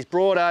 Righto, he's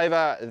brought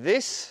over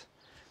this.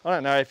 I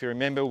don't know if you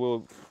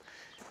remember,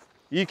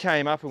 you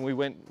came up and we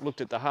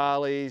looked at the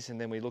Harleys, and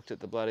then we looked at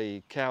the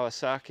bloody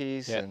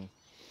Kawasaki's. Yep. And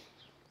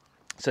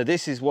so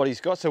this is what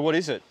he's got. So what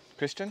is it,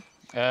 Christian?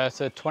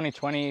 It's a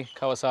 2020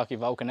 Kawasaki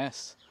Vulcan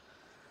S.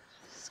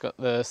 It's got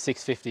the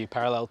 650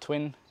 parallel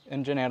twin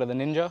engine out of the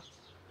Ninja.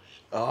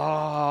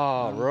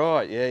 Oh,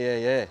 right,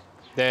 yeah.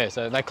 Yeah,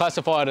 so they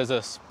classify it as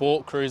a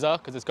sport cruiser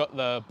because it's got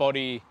the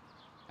body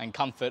and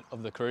comfort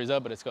of the cruiser,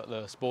 but it's got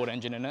the sport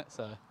engine in it,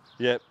 so.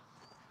 Yep.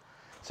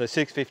 So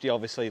 650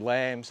 obviously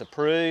Lamb's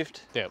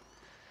approved. Yep.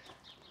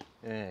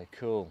 Yeah,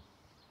 cool.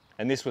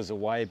 And this was a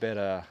way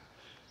better,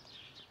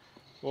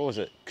 what was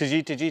it? Because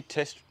you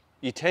test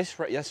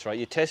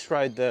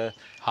rode the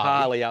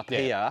Harley up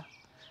here,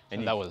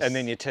 and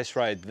then you test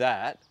rode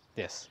that.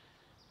 Yes.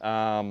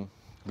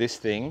 This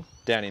thing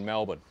down in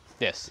Melbourne.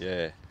 Yes.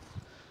 Yeah.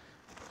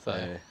 So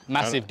yeah.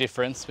 massive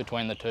difference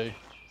between the two.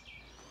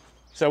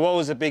 So what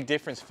was the big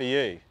difference for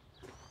you,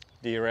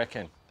 do you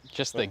reckon?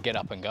 Just the get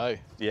up and go.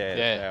 Yeah,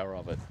 the power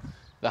of it.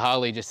 The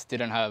Harley just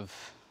didn't have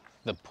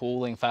the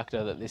pulling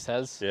factor that this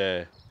has.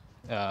 Yeah.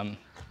 I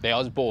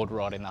was bored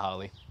riding the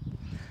Harley.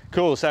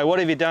 Cool, so what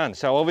have you done?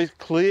 So obviously,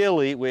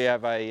 clearly we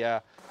have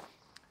a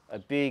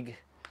big...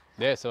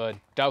 Yeah, so a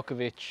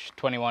Dalkovich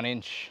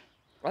 21-inch.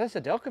 Oh, that's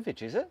a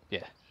Delkovich, is it?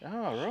 Yeah.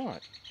 Oh,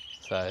 right.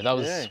 So that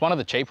was one of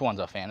the cheaper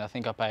ones I found. I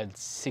think I paid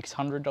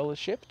 $600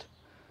 shipped.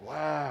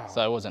 Wow.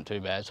 So it wasn't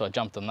too bad, so I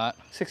jumped on that.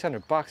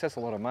 $600, that's a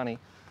lot of money.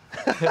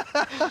 You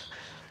must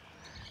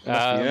be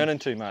earning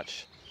too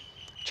much.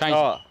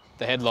 Changed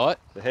the headlight.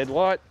 The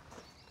headlight.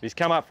 He's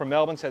come up from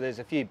Melbourne, so there's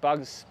a few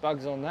bugs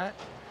on that.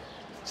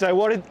 So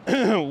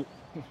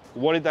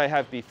what did they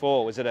have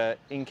before? Was it a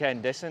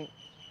incandescent?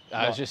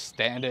 It was just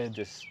standard.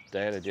 Just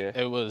standard, yeah.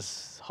 It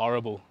was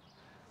horrible.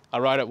 I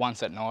rode it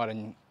once at night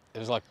and it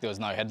was like there was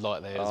no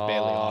headlight there. It was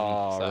barely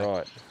on. So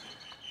right.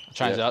 I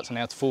changed it up, so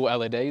now it's full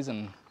LEDs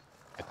and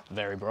it's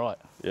very bright.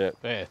 Yeah.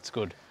 Yeah, it's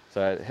good.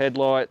 So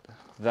headlight,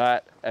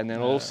 that, and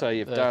then also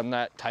you've done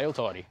that. Tail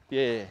tidy.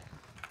 Yeah.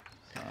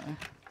 So,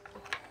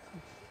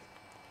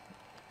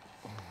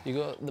 you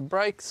got the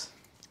brakes.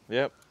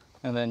 Yep.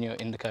 And then your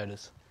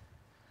indicators.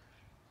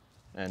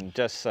 And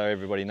just so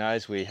everybody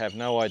knows, we have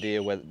no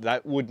idea whether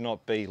that would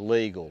not be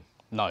legal.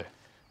 No.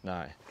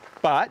 No.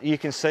 But you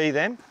can see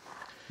them.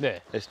 Yeah.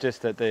 It's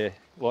just that they're,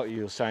 like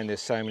you were saying,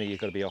 there's so many, you've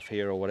got to be off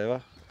here or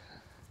whatever.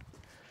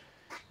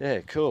 Yeah,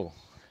 cool.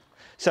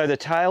 So the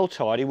tail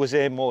tidy, was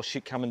there more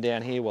shit coming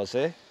down here, was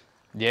there?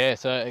 Yeah,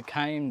 so it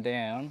came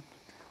down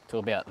to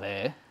about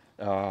there.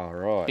 Oh,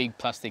 right. Big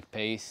plastic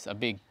piece, a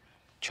big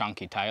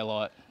chunky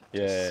taillight.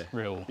 Yeah. Just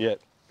real.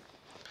 Yep.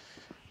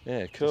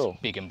 Yeah, cool.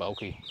 Big and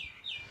bulky.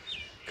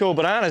 Cool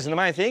bananas, and the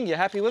main thing, you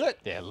happy with it?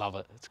 Yeah, love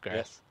it. It's great.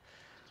 Yes.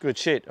 Good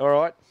shit. All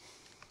right.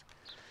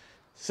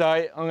 So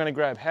I'm going to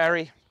grab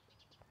Harry.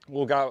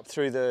 We'll go up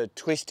through the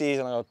twisties,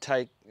 and I'll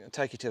take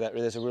you to that.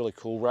 There's a really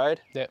cool road.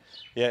 Yep.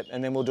 Yep.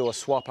 And then we'll do a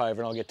swap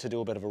over, and I'll get to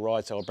do a bit of a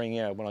ride. So I'll bring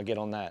you out when I get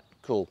on that.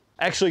 Cool.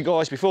 Actually,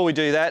 guys, before we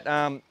do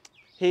that,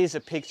 here's a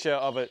picture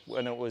of it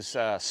when it was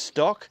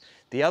stock.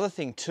 The other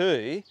thing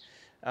too,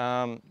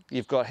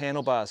 you've got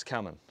handlebars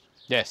coming.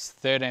 Yes,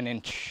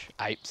 13-inch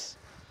apes.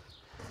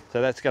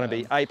 So that's going to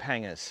be ape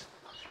hangers.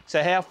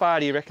 So how far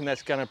do you reckon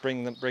that's going to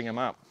bring them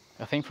up?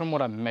 I think from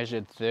what I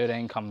measured,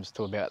 13 comes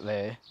to about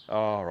there.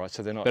 Oh, right,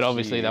 so they're not But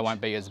obviously huge. they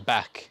won't be as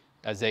back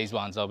as these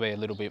ones. They'll be a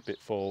little bit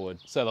forward.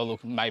 So they'll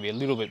look maybe a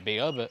little bit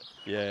bigger, but...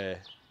 Yeah.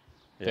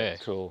 Yeah.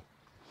 Cool.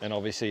 And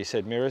obviously you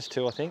said mirrors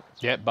too, I think?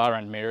 Yep, bar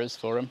and mirrors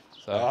for them.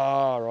 So.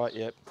 Oh, right,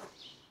 yep.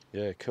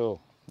 Yeah,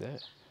 cool. Yeah.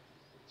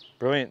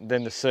 Brilliant.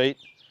 Then the seat.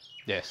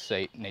 Yes,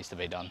 seat needs to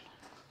be done.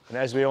 And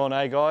as we all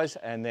know, guys,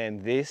 and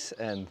then this,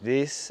 and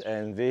this,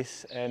 and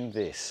this, and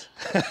this.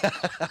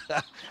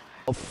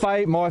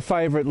 My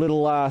favourite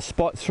little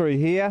spot through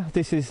here.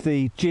 This is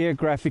the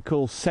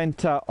geographical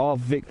centre of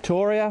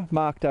Victoria,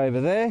 marked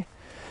over there.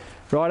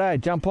 Righto,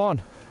 jump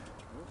on.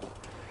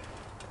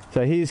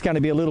 So he's going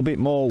to be a little bit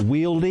more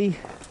wieldy.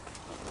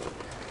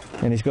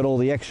 And he's got all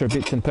the extra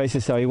bits and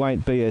pieces, so he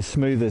won't be as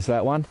smooth as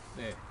that one.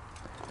 Yeah.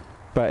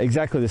 But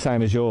exactly the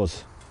same as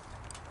yours.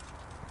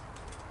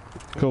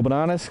 Cool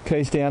bananas,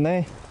 keys down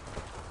there.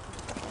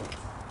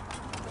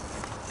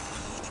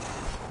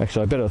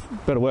 Actually, I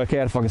better work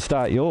out if I can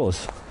start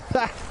yours.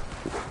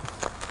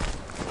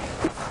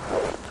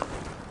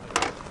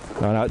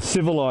 Oh no, it's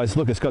civilised.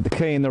 Look, it's got the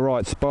key in the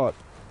right spot.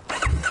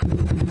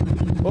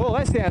 Oh,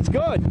 that sounds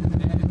good.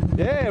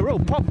 Yeah, real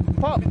pop,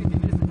 pop.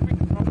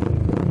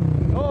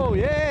 Oh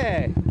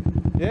yeah,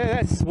 yeah,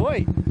 that's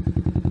sweet.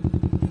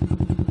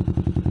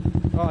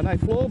 Oh, no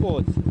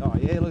floorboards. Oh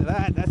yeah, look at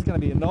that. That's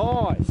going to be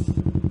nice.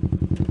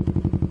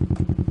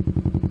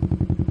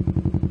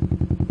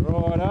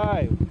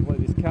 Righto, let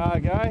this car car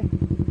go.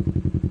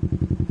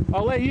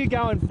 I'll let you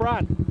go in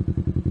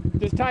front.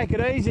 Just take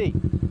it easy.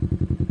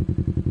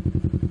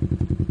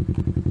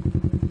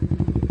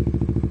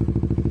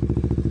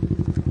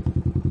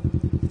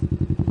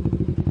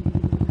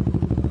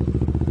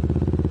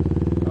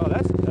 Oh,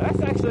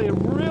 that's actually a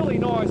really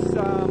nice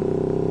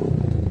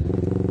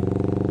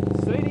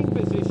seating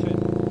position.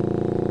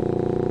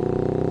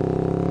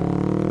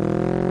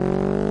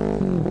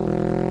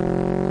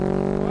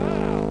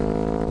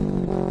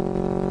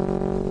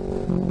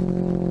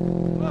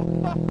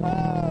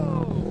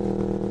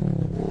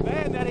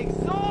 Man, that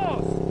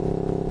exhaust!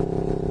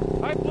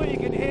 Hopefully you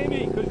can hear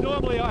me, because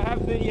normally I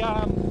have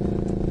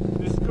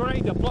the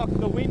screen to block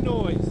the wind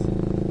noise.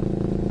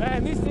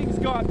 Man, this thing's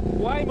got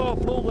way more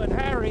pull than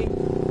Harry.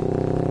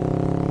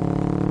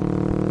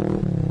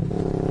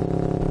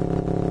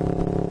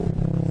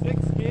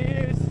 6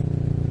 gears.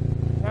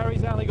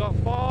 Harry's only got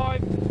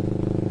 5.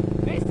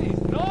 This is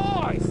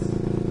nice!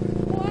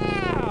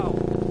 Wow!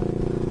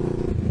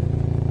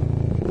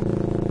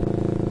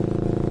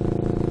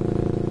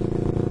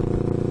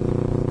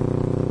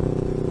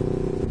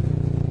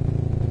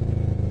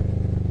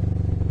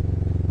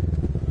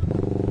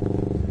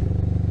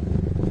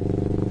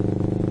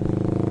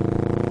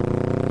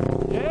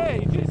 Yeah,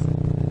 it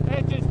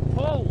just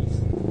pulls.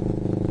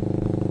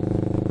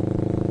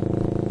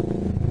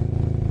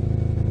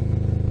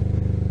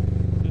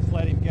 Just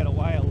let him get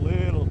away a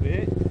little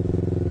bit.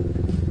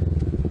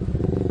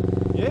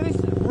 Yeah, this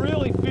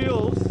really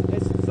feels,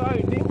 it's so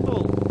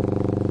nimble.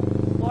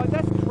 Like,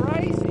 that's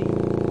crazy.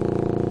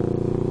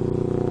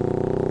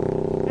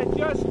 It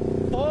just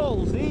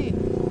falls in.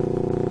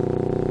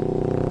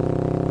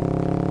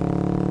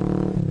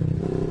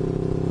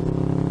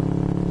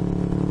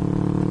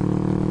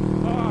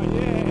 Oh,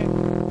 yeah.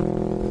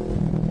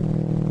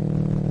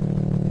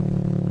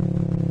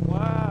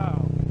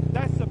 Wow.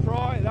 That's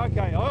surprising. Okay,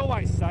 I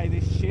always say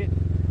this shit.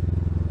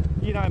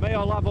 You know me,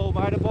 I love all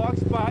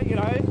motorbikes, but, you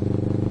know,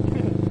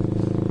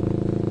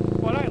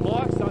 if I don't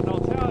like something, I'll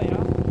tell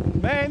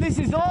you. Man, this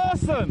is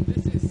awesome.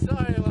 This is so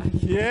like...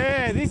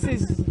 Yeah, this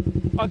is...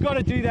 I've got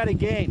to do that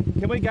again.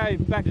 Can we go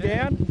back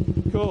down?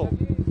 Cool.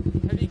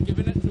 Have you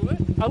given it to it?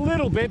 A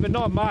little bit, but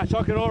not much.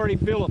 I can already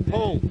feel it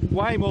pull.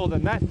 Way more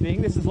than that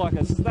thing. This is like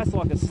that's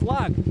like a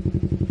slug.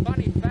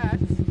 Funny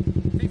fact,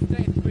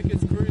 15th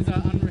quickest cruiser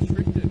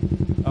unrestricted.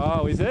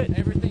 Oh, is it?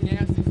 Everything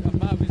else is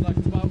above is like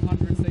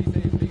 1200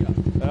 cc and bigger.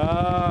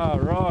 Ah,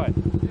 right.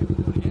 Yeah, we'll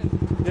do it again.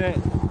 Yeah.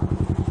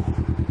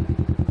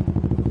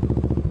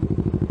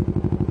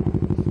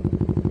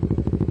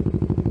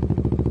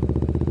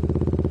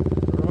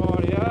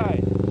 Rightio.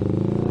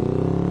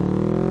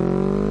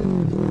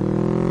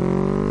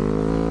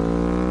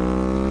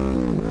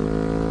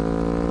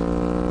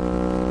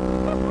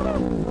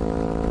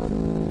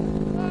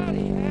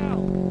 Bloody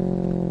hell.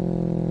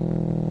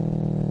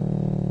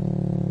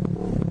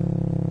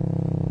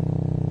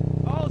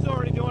 I was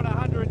already doing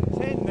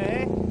 110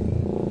 there. I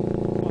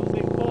was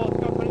in fourth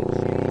company.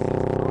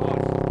 Jesus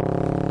Christ.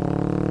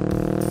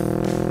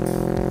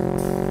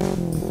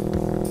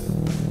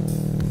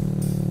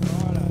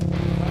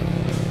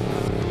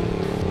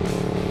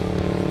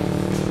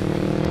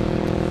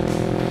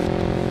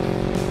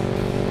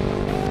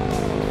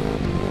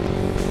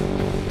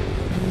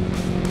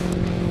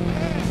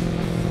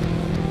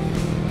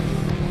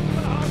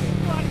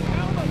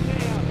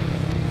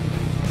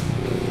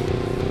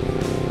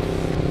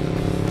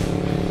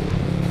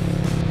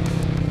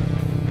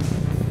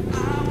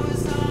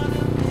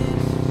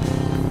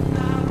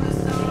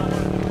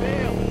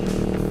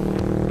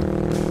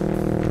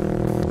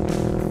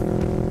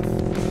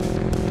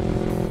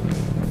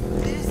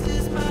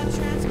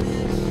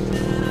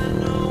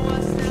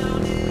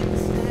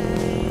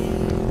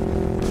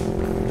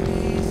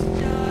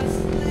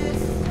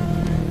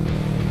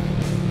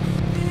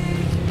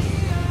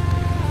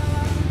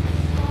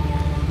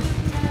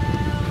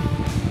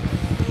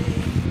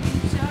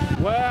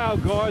 Wow,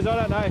 guys, I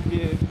don't know if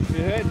you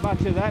heard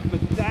much of that, but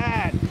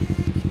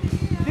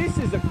this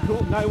is a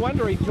cool, no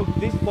wonder he took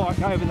this bike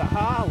over the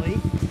Harley.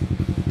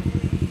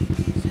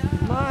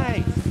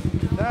 Mate,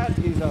 that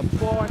is a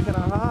bike and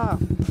a half.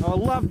 I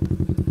love,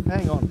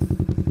 hang on.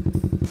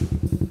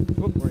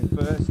 Whoop, we're in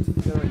first,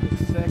 get her into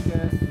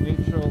second,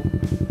 neutral,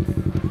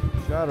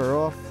 shut her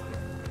off.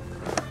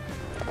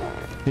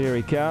 Here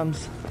he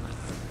comes.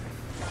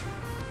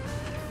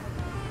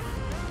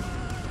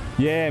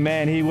 Yeah,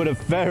 man, he would have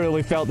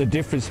thoroughly felt the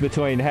difference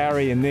between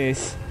Harry and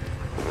this.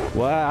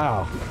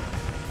 Wow.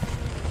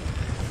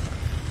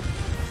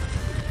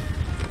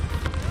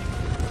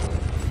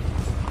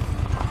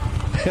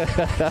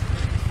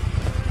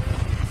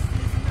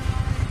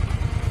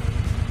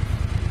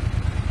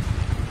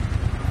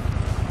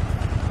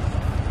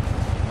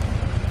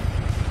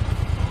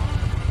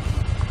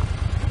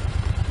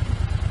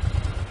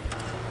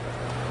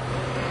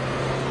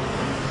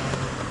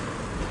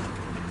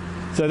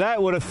 So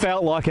that would have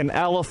felt like an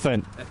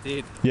elephant. That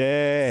did.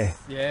 Yeah.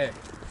 Yeah.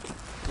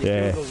 You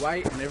Yeah. feel the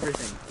weight and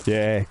everything.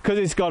 Yeah, because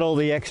it's got all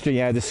the extra,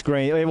 you know, the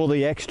screen, all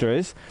the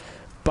extras.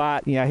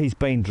 but you know, he's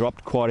been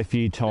dropped quite a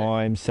few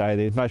times, so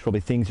there's most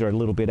probably things are a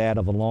little bit out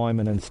of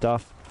alignment and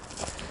stuff.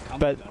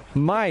 But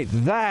mate,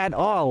 that,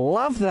 I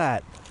love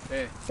that.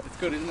 Yeah, it's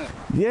good, isn't it?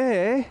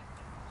 Yeah.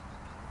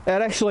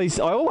 It actually,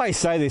 I always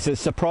say this, it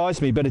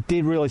surprised me, but it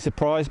did really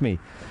surprise me.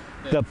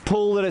 Yeah. The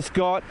pull that it's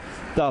got,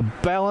 the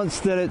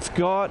balance that it's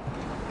got,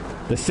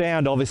 the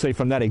sound obviously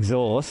from that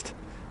exhaust.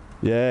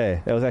 Yeah,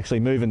 it was actually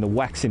moving the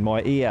wax in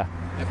my ear.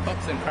 It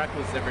pops and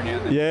crackles every now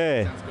and then.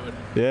 Yeah. Sounds good.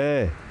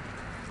 Yeah.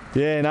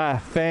 Yeah, no,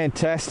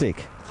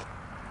 fantastic.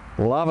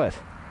 Love it.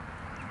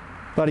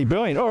 Bloody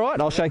brilliant. All right,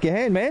 I'll shake your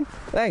hand, man.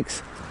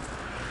 Thanks.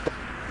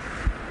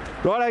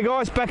 Righto,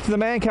 guys, back to the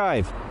man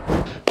cave.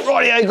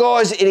 Rightio,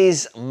 guys, it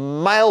is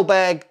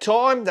mailbag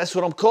time. That's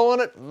what I'm calling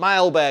it,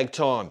 mailbag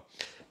time.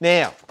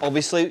 Now,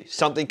 obviously,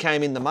 something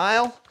came in the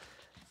mail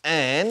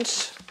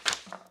and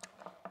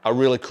a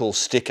really cool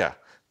sticker.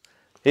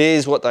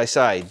 Here's what they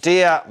say.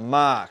 Dear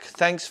Mark,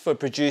 thanks for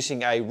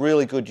producing a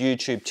really good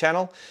YouTube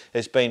channel.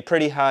 It's been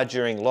pretty hard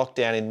during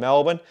lockdown in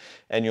Melbourne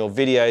and your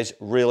videos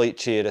really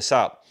cheered us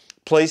up.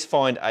 Please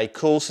find a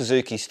cool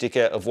Suzuki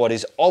sticker of what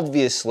is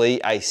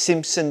obviously a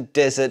Simpson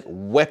Desert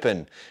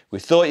weapon. We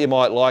thought you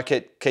might like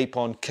it. Keep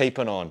on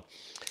keeping on.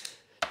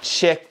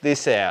 Check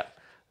this out.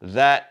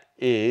 That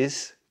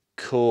is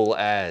cool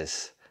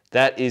as.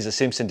 That is a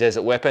Simpson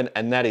Desert weapon,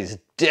 and that is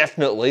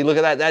definitely, look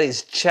at that, that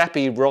is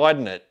Chappie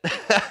riding it.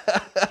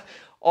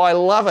 I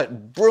love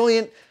it.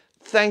 Brilliant.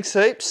 Thanks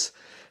heaps.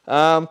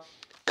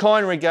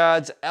 Kind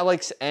regards,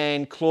 Alex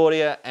and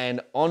Claudia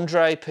and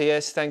Andre.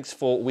 P.S. Thanks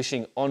for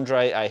wishing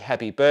Andre a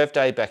happy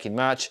birthday back in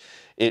March.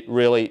 It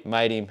really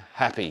made him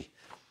happy.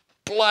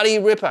 Bloody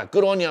ripper.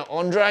 Good on you,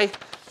 Andre.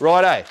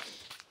 Righto.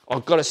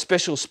 I've got a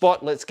special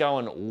spot. Let's go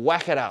and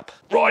whack it up.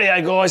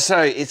 Rightio, guys.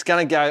 So it's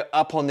going to go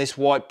up on this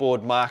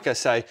whiteboard marker.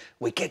 So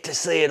we get to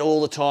see it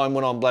all the time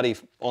when I'm bloody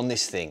on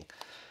this thing.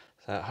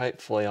 So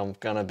hopefully I'm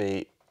going to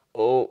be,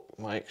 oh,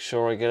 make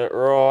sure I get it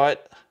right.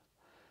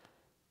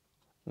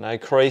 No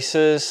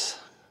creases.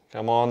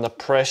 Come on, the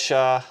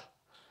pressure.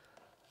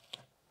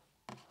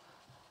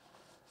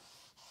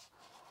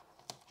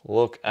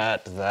 Look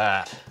at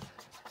that.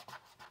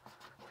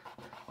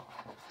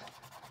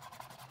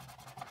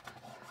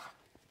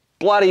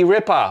 Bloody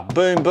ripper,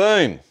 boom,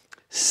 boom.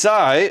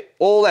 So,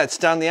 all that's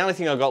done. The only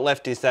thing I've got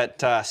left is that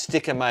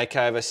sticker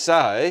makeover.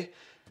 So,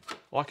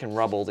 I can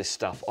rub all this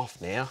stuff off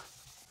now.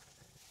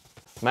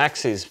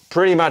 Max is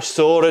pretty much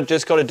sorted,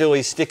 just got to do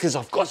his stickers.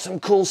 I've got some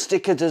cool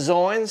sticker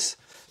designs.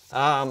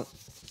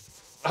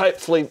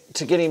 Hopefully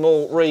to get him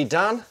all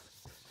redone.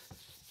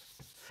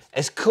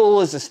 As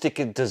cool as a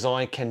sticker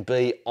design can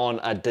be on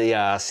a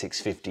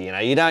DR650, you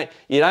know,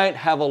 you don't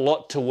have a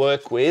lot to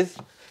work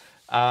with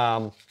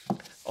on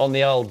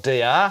the old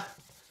DR,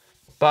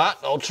 but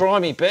I'll try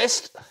my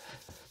best.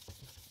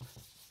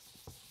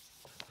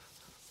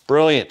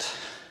 Brilliant.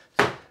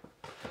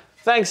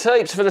 Thanks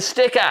heaps for the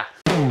sticker.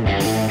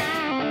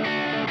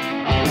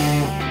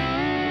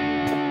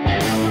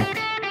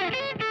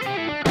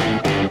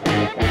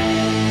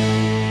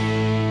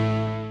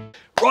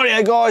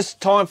 Rightio guys,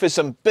 time for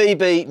some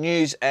BB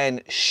news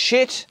and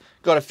shit.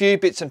 Got a few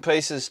bits and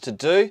pieces to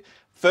do.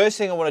 First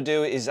thing I want to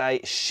do is a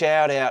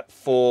shout out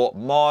for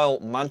Mile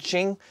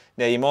Munching.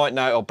 Now you might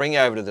know, I'll bring you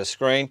over to the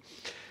screen.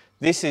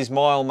 This is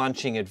Mile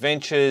Munching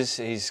Adventures.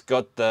 He's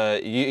had the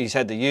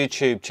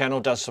YouTube channel,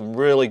 does some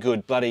really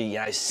good bloody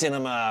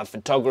cinema,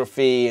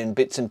 photography and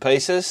bits and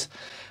pieces.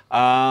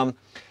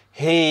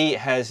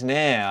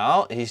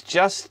 He's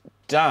just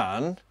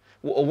done,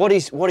 what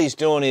he's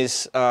doing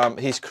is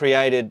he's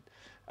created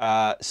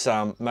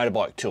some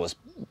motorbike tours,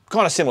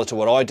 kind of similar to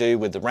what I do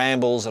with the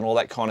rambles and all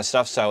that kind of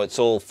stuff. So it's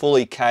all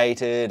fully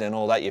catered and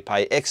all that. You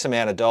pay X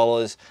amount of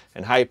dollars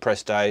and hey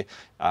presto,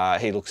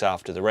 he looks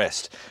after the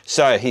rest.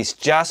 So he's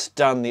just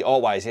done the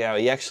Otways. You know,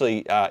 he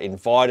actually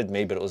invited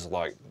me, but it was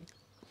like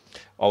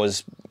I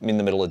was in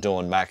the middle of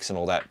doing Max and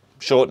all that,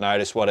 short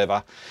notice,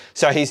 whatever.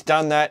 So he's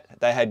done that.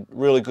 They had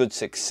really good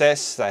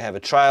success. They have a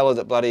trailer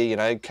that bloody, you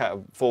know,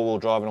 four-wheel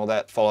drive and all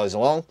that follows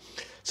along.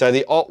 So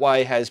the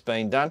Otway has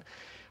been done.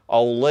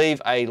 I'll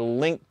leave a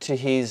link to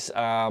his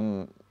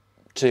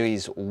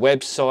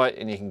website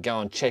and you can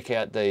go and check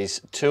out these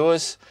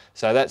tours.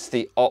 So that's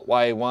the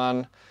Otway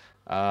one.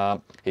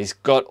 He's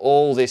got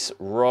all this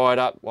right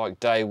up, like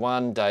day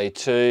 1, day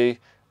 2,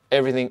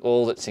 everything,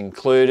 all that's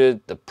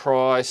included, the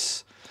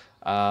price,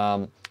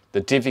 the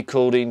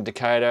difficulty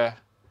indicator.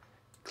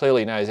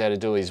 Clearly knows how to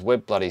do his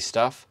web bloody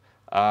stuff.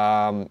 You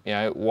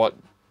know,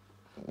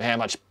 how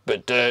much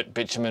dirt,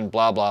 bitumen,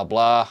 blah, blah,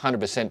 blah,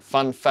 100%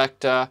 fun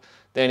factor.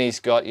 Then he's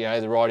got, you know,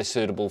 the rider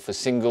suitable for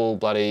single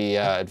bloody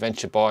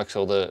adventure bikes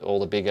or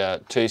the bigger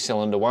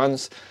 2-cylinder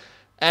ones.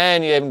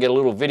 And you even get a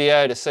little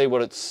video to see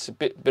what it's, a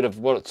bit of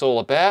what it's all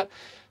about.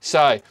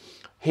 So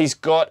he's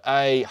got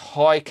a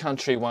high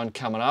country one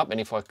coming up,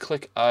 and if I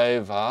click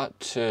over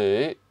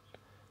to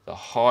the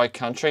high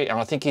country, and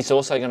I think he's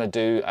also going to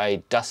do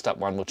a dust up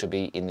one, which will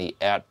be in the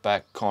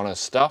outback kind of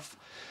stuff.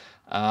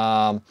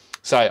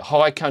 So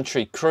high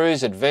country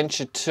cruise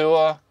adventure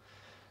tour.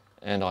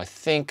 And I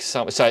think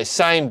so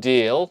same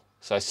deal,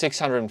 So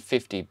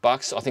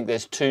 $650. I think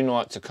there's 2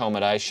 nights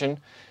accommodation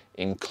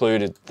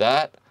included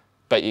that,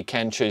 but you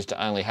can choose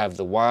to only have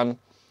the one.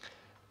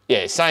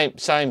 Yeah,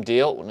 same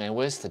deal. Now,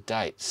 where's the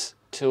dates?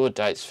 Tour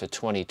dates for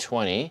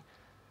 2020.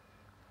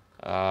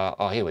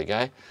 Oh, here we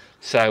go.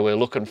 So we're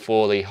looking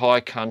for the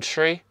high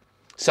country.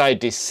 So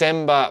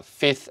December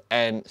 5th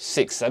and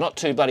 6th. So not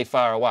too bloody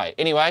far away.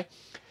 Anyway,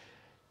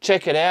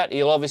 check it out.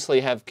 You'll obviously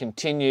have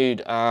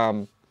continued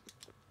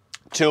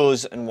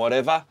tours and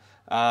whatever.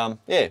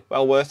 Yeah,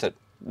 well worth it.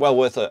 Well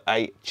worth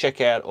a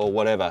check out or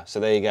whatever. So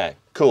there you go.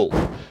 Cool.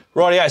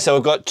 Rightio, so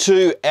we've got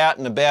 2 out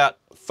and about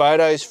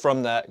photos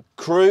from the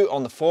crew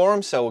on the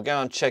forum. So we'll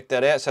go and check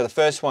that out. So the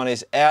first one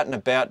is out and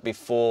about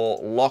before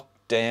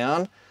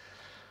lockdown.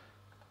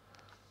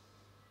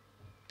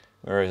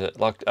 Where is it?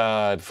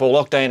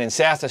 Before lockdown in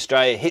South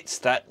Australia hits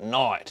that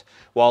night.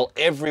 While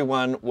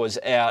everyone was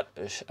out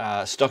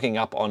stocking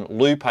up on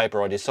loo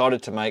paper, I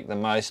decided to make the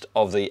most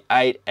of the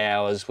 8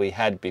 hours we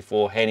had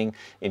before heading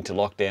into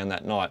lockdown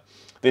that night.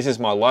 This is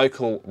my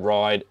local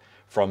ride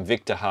from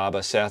Victor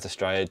Harbour, South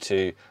Australia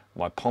to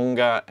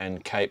Maiponga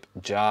and Cape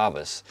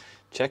Jarvis.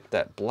 Check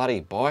that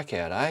bloody bike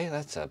out, eh?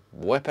 That's a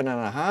weapon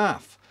and a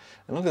half.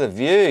 And look at the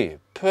view.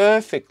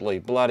 Perfectly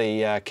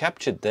bloody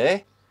captured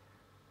there.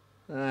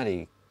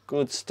 Bloody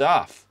good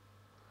stuff.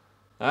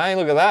 Hey,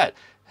 look at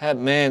that.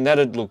 Man,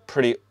 that'd look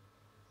pretty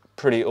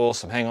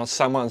awesome. Hang on,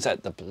 someone's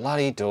at the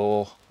bloody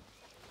door.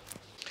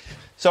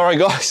 Sorry,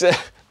 guys.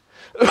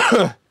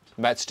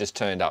 Matt's just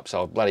turned up, so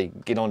I'll bloody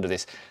get onto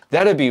this.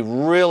 That'd be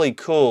really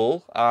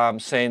cool,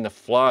 seeing the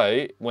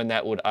flow when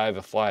that would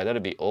overflow.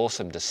 That'd be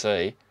awesome to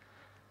see.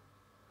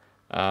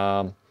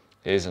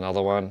 Here's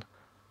another one.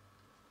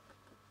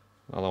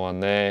 Another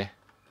one there.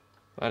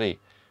 Bloody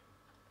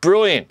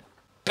brilliant.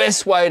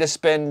 Best way to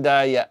spend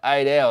your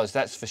 8 hours,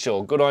 that's for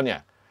sure. Good on you.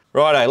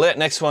 Righto,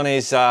 next one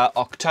is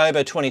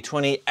October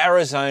 2020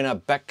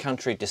 Arizona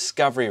Backcountry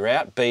Discovery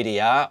Route,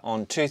 BDR,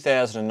 on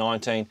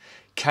 2019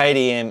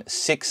 KTM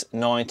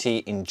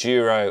 690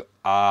 Enduro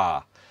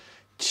R.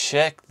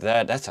 Check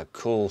that. That's a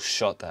cool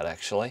shot, that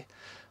actually.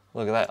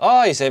 Look at that.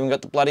 Oh, he's even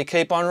got the bloody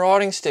keep on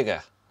riding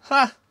sticker.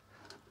 Ha!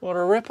 What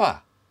a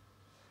ripper.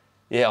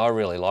 Yeah, I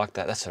really like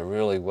that. That's a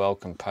really well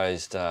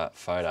composed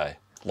photo.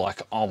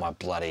 Like, I'm a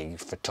bloody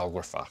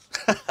photographer.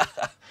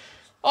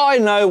 I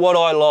know what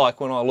I like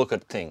when I look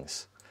at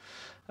things.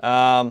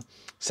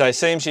 So it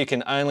seems you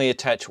can only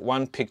attach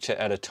one picture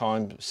at a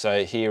time.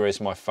 So here is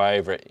my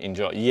favorite.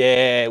 Enjoy.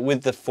 Yeah,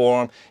 with the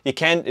forum, you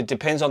can, it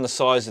depends on the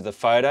size of the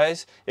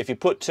photos. If you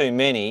put too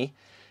many,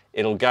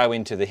 it'll go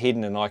into the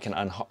hidden and I can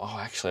oh,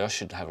 actually I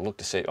should have a look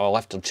to see. I'll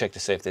have to check to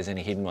see if there's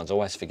any hidden ones. I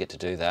always forget to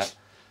do that.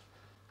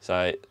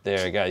 So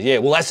there it goes. Yeah,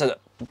 well that's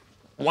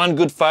one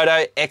good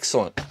photo.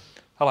 Excellent.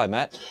 Hello,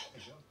 Matt.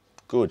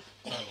 Good.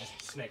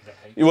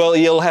 Well,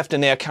 you'll have to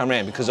now come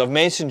around because I've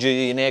mentioned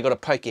you now got to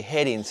poke your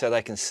head in so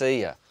they can see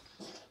you.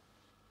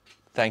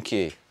 Thank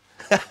you.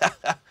 Hey,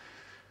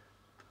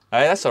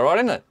 that's all right,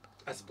 isn't it?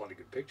 That's a bloody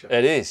good picture.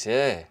 It is,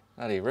 yeah.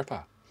 Bloody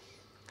ripper.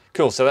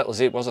 Cool, so that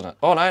was it, wasn't it?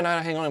 Oh, no,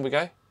 hang on, here we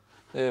go.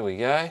 There we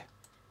go.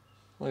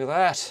 Look at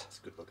that. It's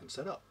a good looking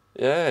setup.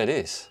 Yeah, it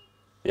is.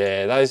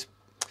 Yeah, those,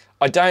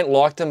 I don't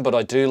like them, but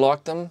I do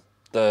like them.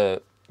 They're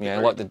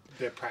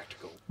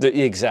practical.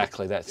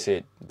 Exactly, that's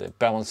it. It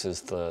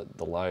balances the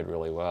load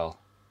really well.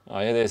 Oh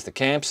yeah, there's the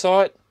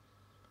campsite.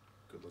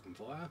 Good looking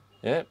fire.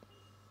 Yep.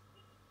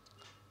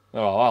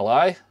 Oh,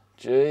 hello.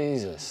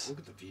 Jesus. Look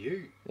at the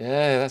view.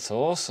 Yeah, that's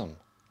awesome.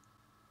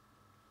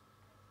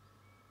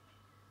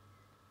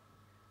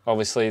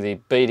 Obviously the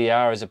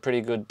BDR is a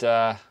pretty good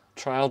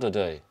trail to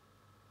do.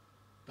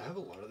 They have a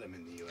lot of them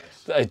in the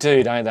US. They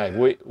do, don't they?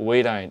 Yeah.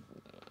 We don't.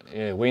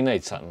 Yeah, we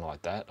need something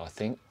like that, I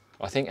think.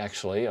 I think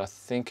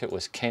it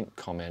was Kent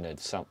commented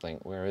something.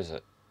 Where is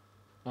it?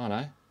 Oh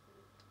no.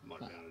 Might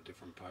be on a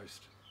different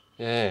post.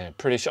 Yeah,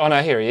 pretty sure. Oh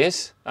no, here he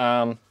is.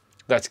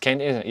 That's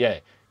Kent, isn't it? Yeah.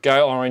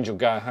 Go orange or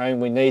go home.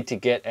 We need to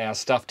get our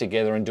stuff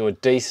together and do a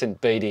decent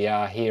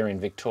BDR here in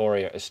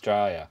Victoria,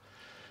 Australia.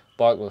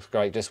 Bike looks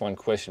great. Just one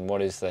question.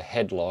 What is the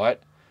headlight?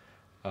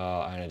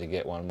 I need to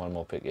get one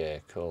more pic. Yeah,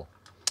 cool.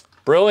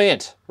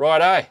 Brilliant.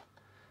 Righto.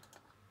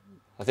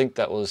 I think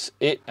that was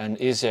it. And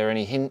is there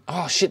any hidden?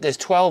 Oh shit, there's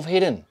 12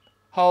 hidden.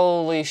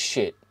 Holy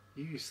shit.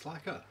 You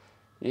slacker.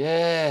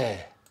 Yeah.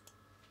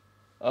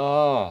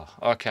 Oh,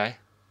 okay.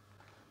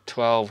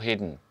 12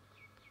 hidden.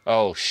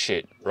 Oh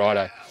shit.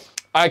 Righto.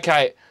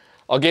 Okay,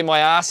 I'll get my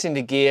ass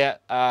into gear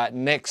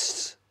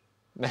next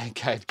Man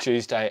Cave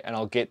Tuesday and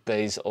I'll get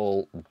these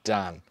all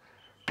done.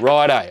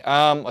 Righto.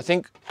 I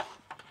think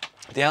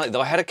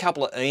I had a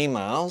couple of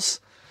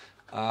emails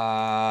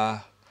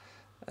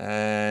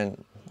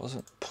and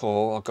wasn't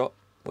Paul,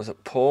 was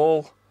it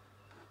Paul?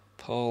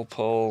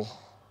 Paul,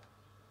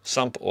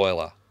 Sump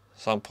Oiler.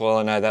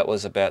 No, that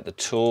was about the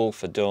tool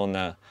for doing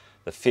the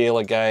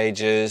feeler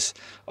gauges.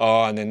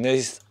 Oh, and then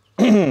these,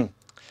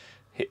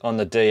 on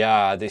the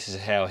DR, this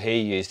is how he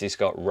used, he's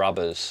got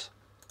rubbers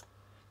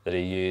that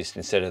he used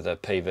instead of the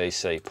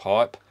PVC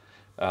pipe.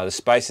 The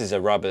spacers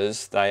are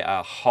rubbers. They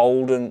are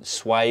Holden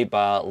sway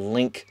bar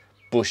link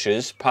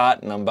bushes,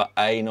 part number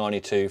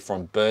A92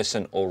 from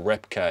Burson or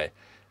Repco.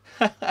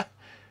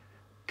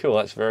 Cool,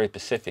 that's very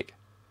specific.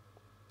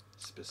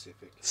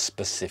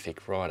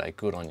 Specific, righto,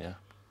 good on you.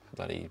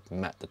 Bloody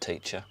Matt the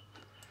teacher.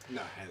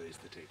 No, Haley's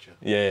the teacher.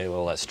 Yeah,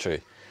 well, that's true.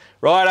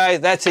 Righto,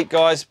 that's it,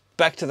 guys.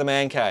 Back to the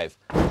man cave.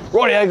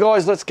 Rightio,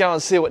 guys, let's go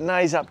and see what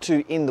Nay's up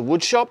to in the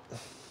wood shop.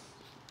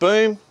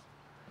 Boom.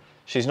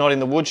 She's not in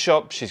the wood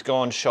shop, she's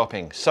gone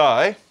shopping.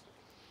 So,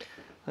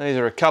 these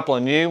are a couple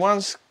of new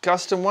ones,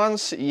 custom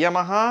ones,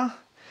 Yamaha.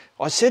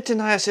 I said to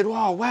Nay, I said,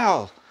 oh,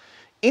 wow,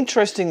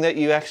 interesting that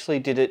you actually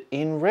did it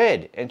in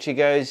red. And she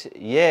goes,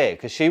 yeah,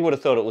 because she would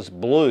have thought it was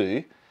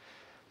blue,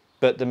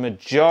 but the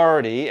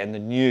majority, and the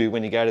new,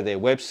 when you go to their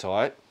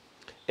website,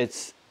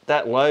 it's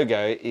that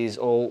logo is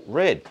all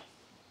red.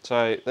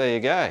 So there you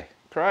go,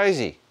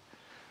 crazy.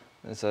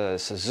 There's a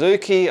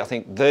Suzuki, I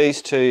think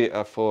these two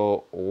are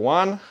for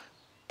one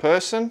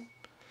person.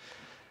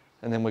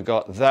 And then we've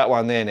got that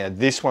one there. Now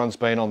this one's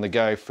been on the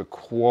go for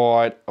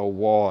quite a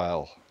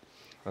while.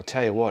 I'll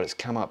tell you what, it's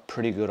come up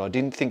pretty good. I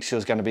didn't think she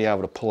was going to be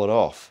able to pull it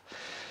off.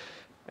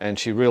 And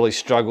she really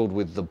struggled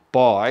with the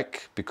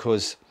bike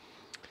because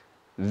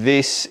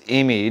this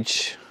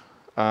image,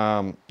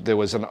 there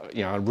was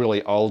a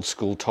really old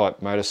school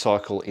type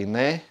motorcycle in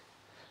there,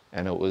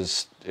 and it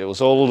was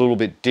all a little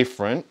bit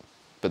different,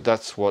 but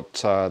that's what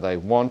they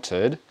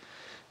wanted.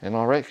 And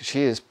I reckon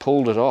she has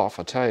pulled it off.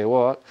 I tell you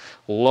what,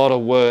 a lot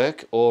of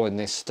work all in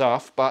this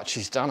stuff, but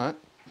she's done it.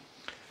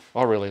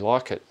 I really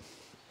like it.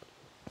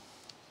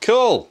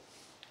 Cool.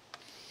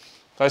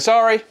 So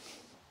sorry,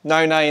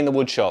 no Nay in the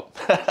wood shop.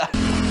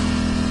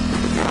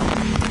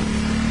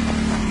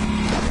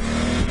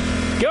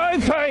 Go,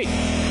 Pete!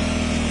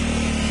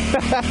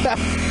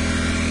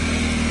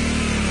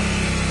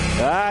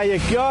 Ah, you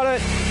got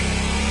it!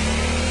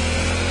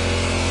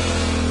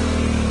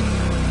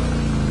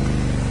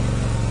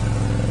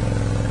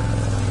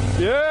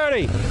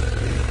 Dirty!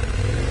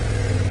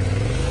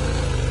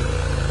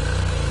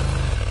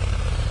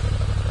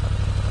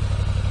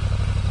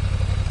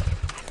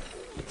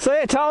 See,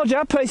 I told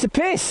you, piece of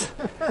piss!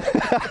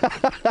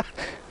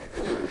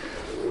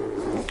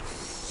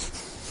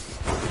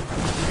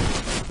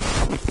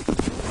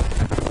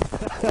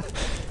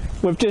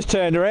 We've just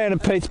turned around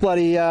and Pete's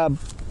bloody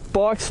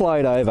bike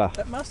slowed over.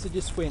 That must have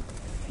just went.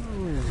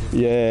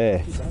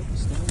 Yeah.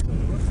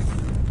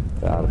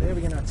 How are we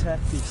going to attack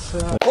this?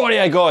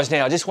 Rightio, guys,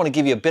 now I just want to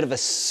give you a bit of a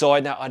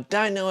side note. I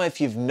don't know if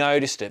you've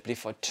noticed it, but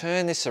if I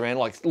turn this around,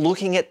 like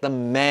looking at the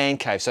man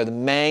cave. So the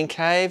man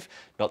cave,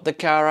 not the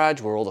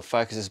garage, where all the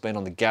focus has been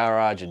on the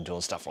garage and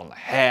doing stuff on the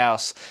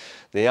house.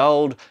 The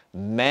old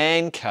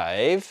man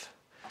cave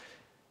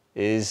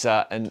is,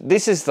 and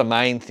this is the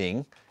main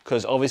thing,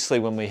 because obviously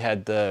when we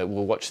had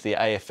we'll watch the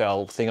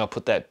AFL thing, I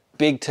put that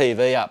big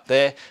TV up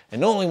there,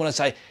 and normally when I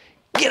say,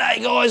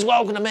 g'day guys,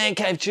 welcome to Man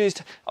Cave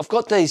Tuesday, I've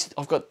got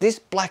this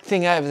black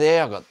thing over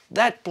there, I've got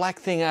that black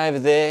thing over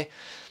there.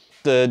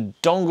 The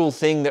dongle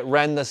thing that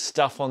ran the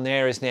stuff on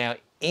there is now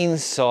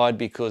inside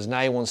because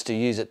Nay wants to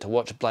use it to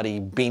watch bloody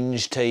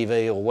binge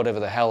TV or whatever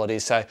the hell it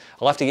is. So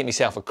I'll have to get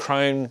myself a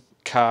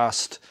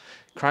Chromecast,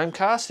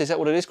 is that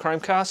what it is?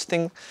 Chromecast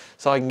thing,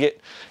 so I can get,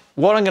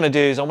 what I'm going to do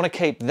is I'm going to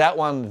keep that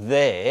one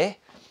there,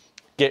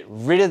 get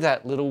rid of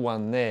that little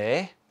one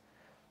there,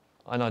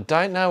 and I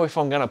don't know if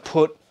I'm going to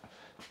put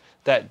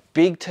that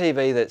big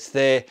TV that's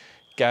there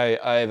go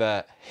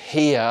over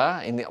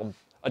here in the,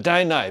 I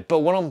don't know, but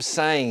what I'm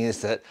saying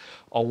is that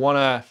I want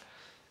to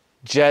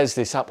jazz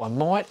this up. I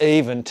might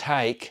even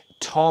take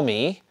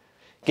Tommy,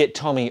 get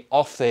Tommy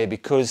off there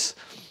because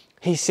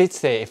he sits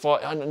there.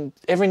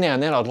 Every now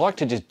and then I'd like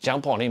to just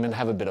jump on him and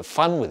have a bit of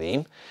fun with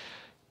him,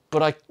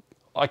 but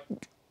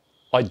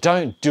I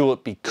don't do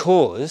it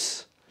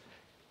because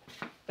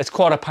it's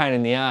quite a pain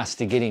in the ass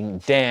to get him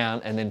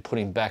down and then put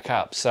him back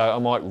up. So I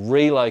might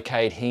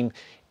relocate him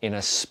in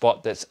a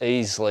spot that's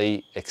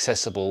easily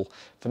accessible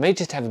for me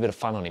just to have a bit of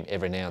fun on him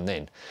every now and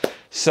then.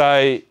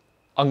 So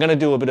I'm going to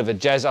do a bit of a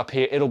jazz up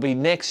here. It'll be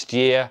next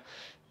year.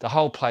 The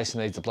whole place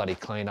needs a bloody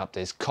clean up.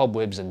 There's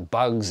cobwebs and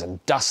bugs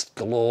and dust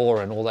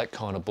galore and all that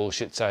kind of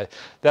bullshit. So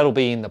that'll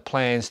be in the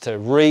plans to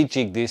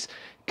rejig this.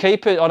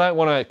 Keep it, I don't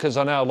want to, because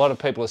I know a lot of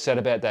people have said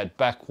about that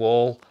back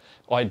wall.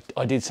 I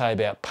did say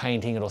about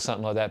painting it or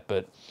something like that,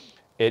 but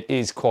it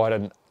is quite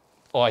an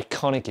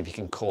iconic, if you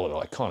can call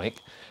it iconic,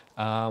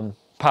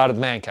 part of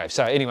the man cave.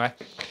 So anyway,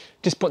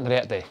 just putting it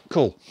out there.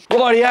 Cool.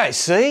 Rightio,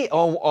 see,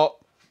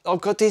 I've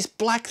got this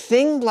black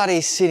thing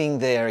bloody sitting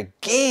there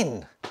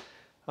again. And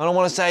I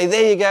want to say,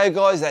 there you go,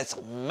 guys.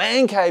 That's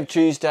Man Cave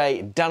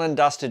Tuesday, done and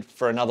dusted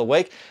for another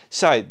week.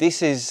 So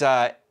this is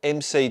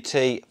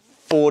MCT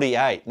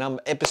 48,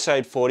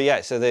 episode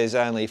 48. So there's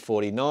only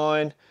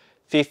 49,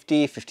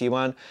 50,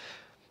 51.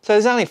 So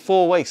there's only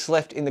 4 weeks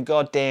left in the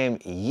goddamn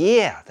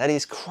year. That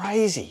is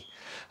crazy.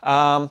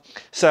 So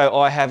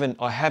I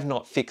have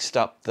not fixed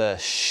up the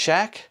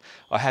shack.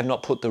 I have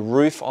not put the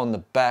roof on the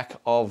back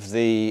of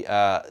the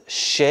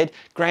shed.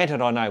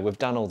 Granted, I know we've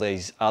done all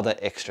these other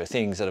extra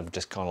things that have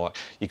just kind of like,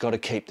 you've got to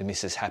keep the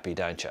missus happy,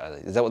 don't you?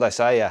 Is that what they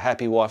say? A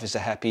happy wife is a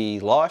happy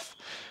life.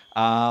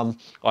 I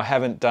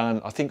haven't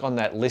done, I think on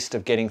that list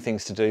of getting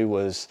things to do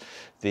was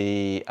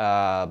the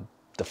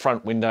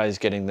front windows,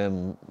 getting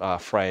them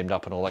framed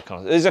up and all that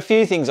kind of, there's a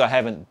few things I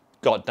haven't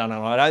got done,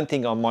 and I don't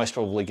think I'll most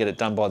probably get it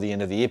done by the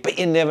end of the year, but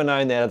you never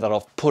know now that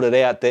I've put it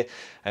out there.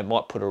 It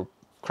might put a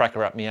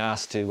cracker up my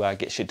ass to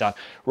get shit done.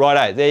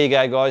 Righto, there you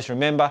go guys.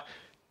 Remember,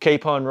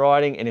 keep on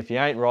riding, and if you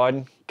ain't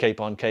riding, keep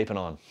on keeping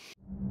on.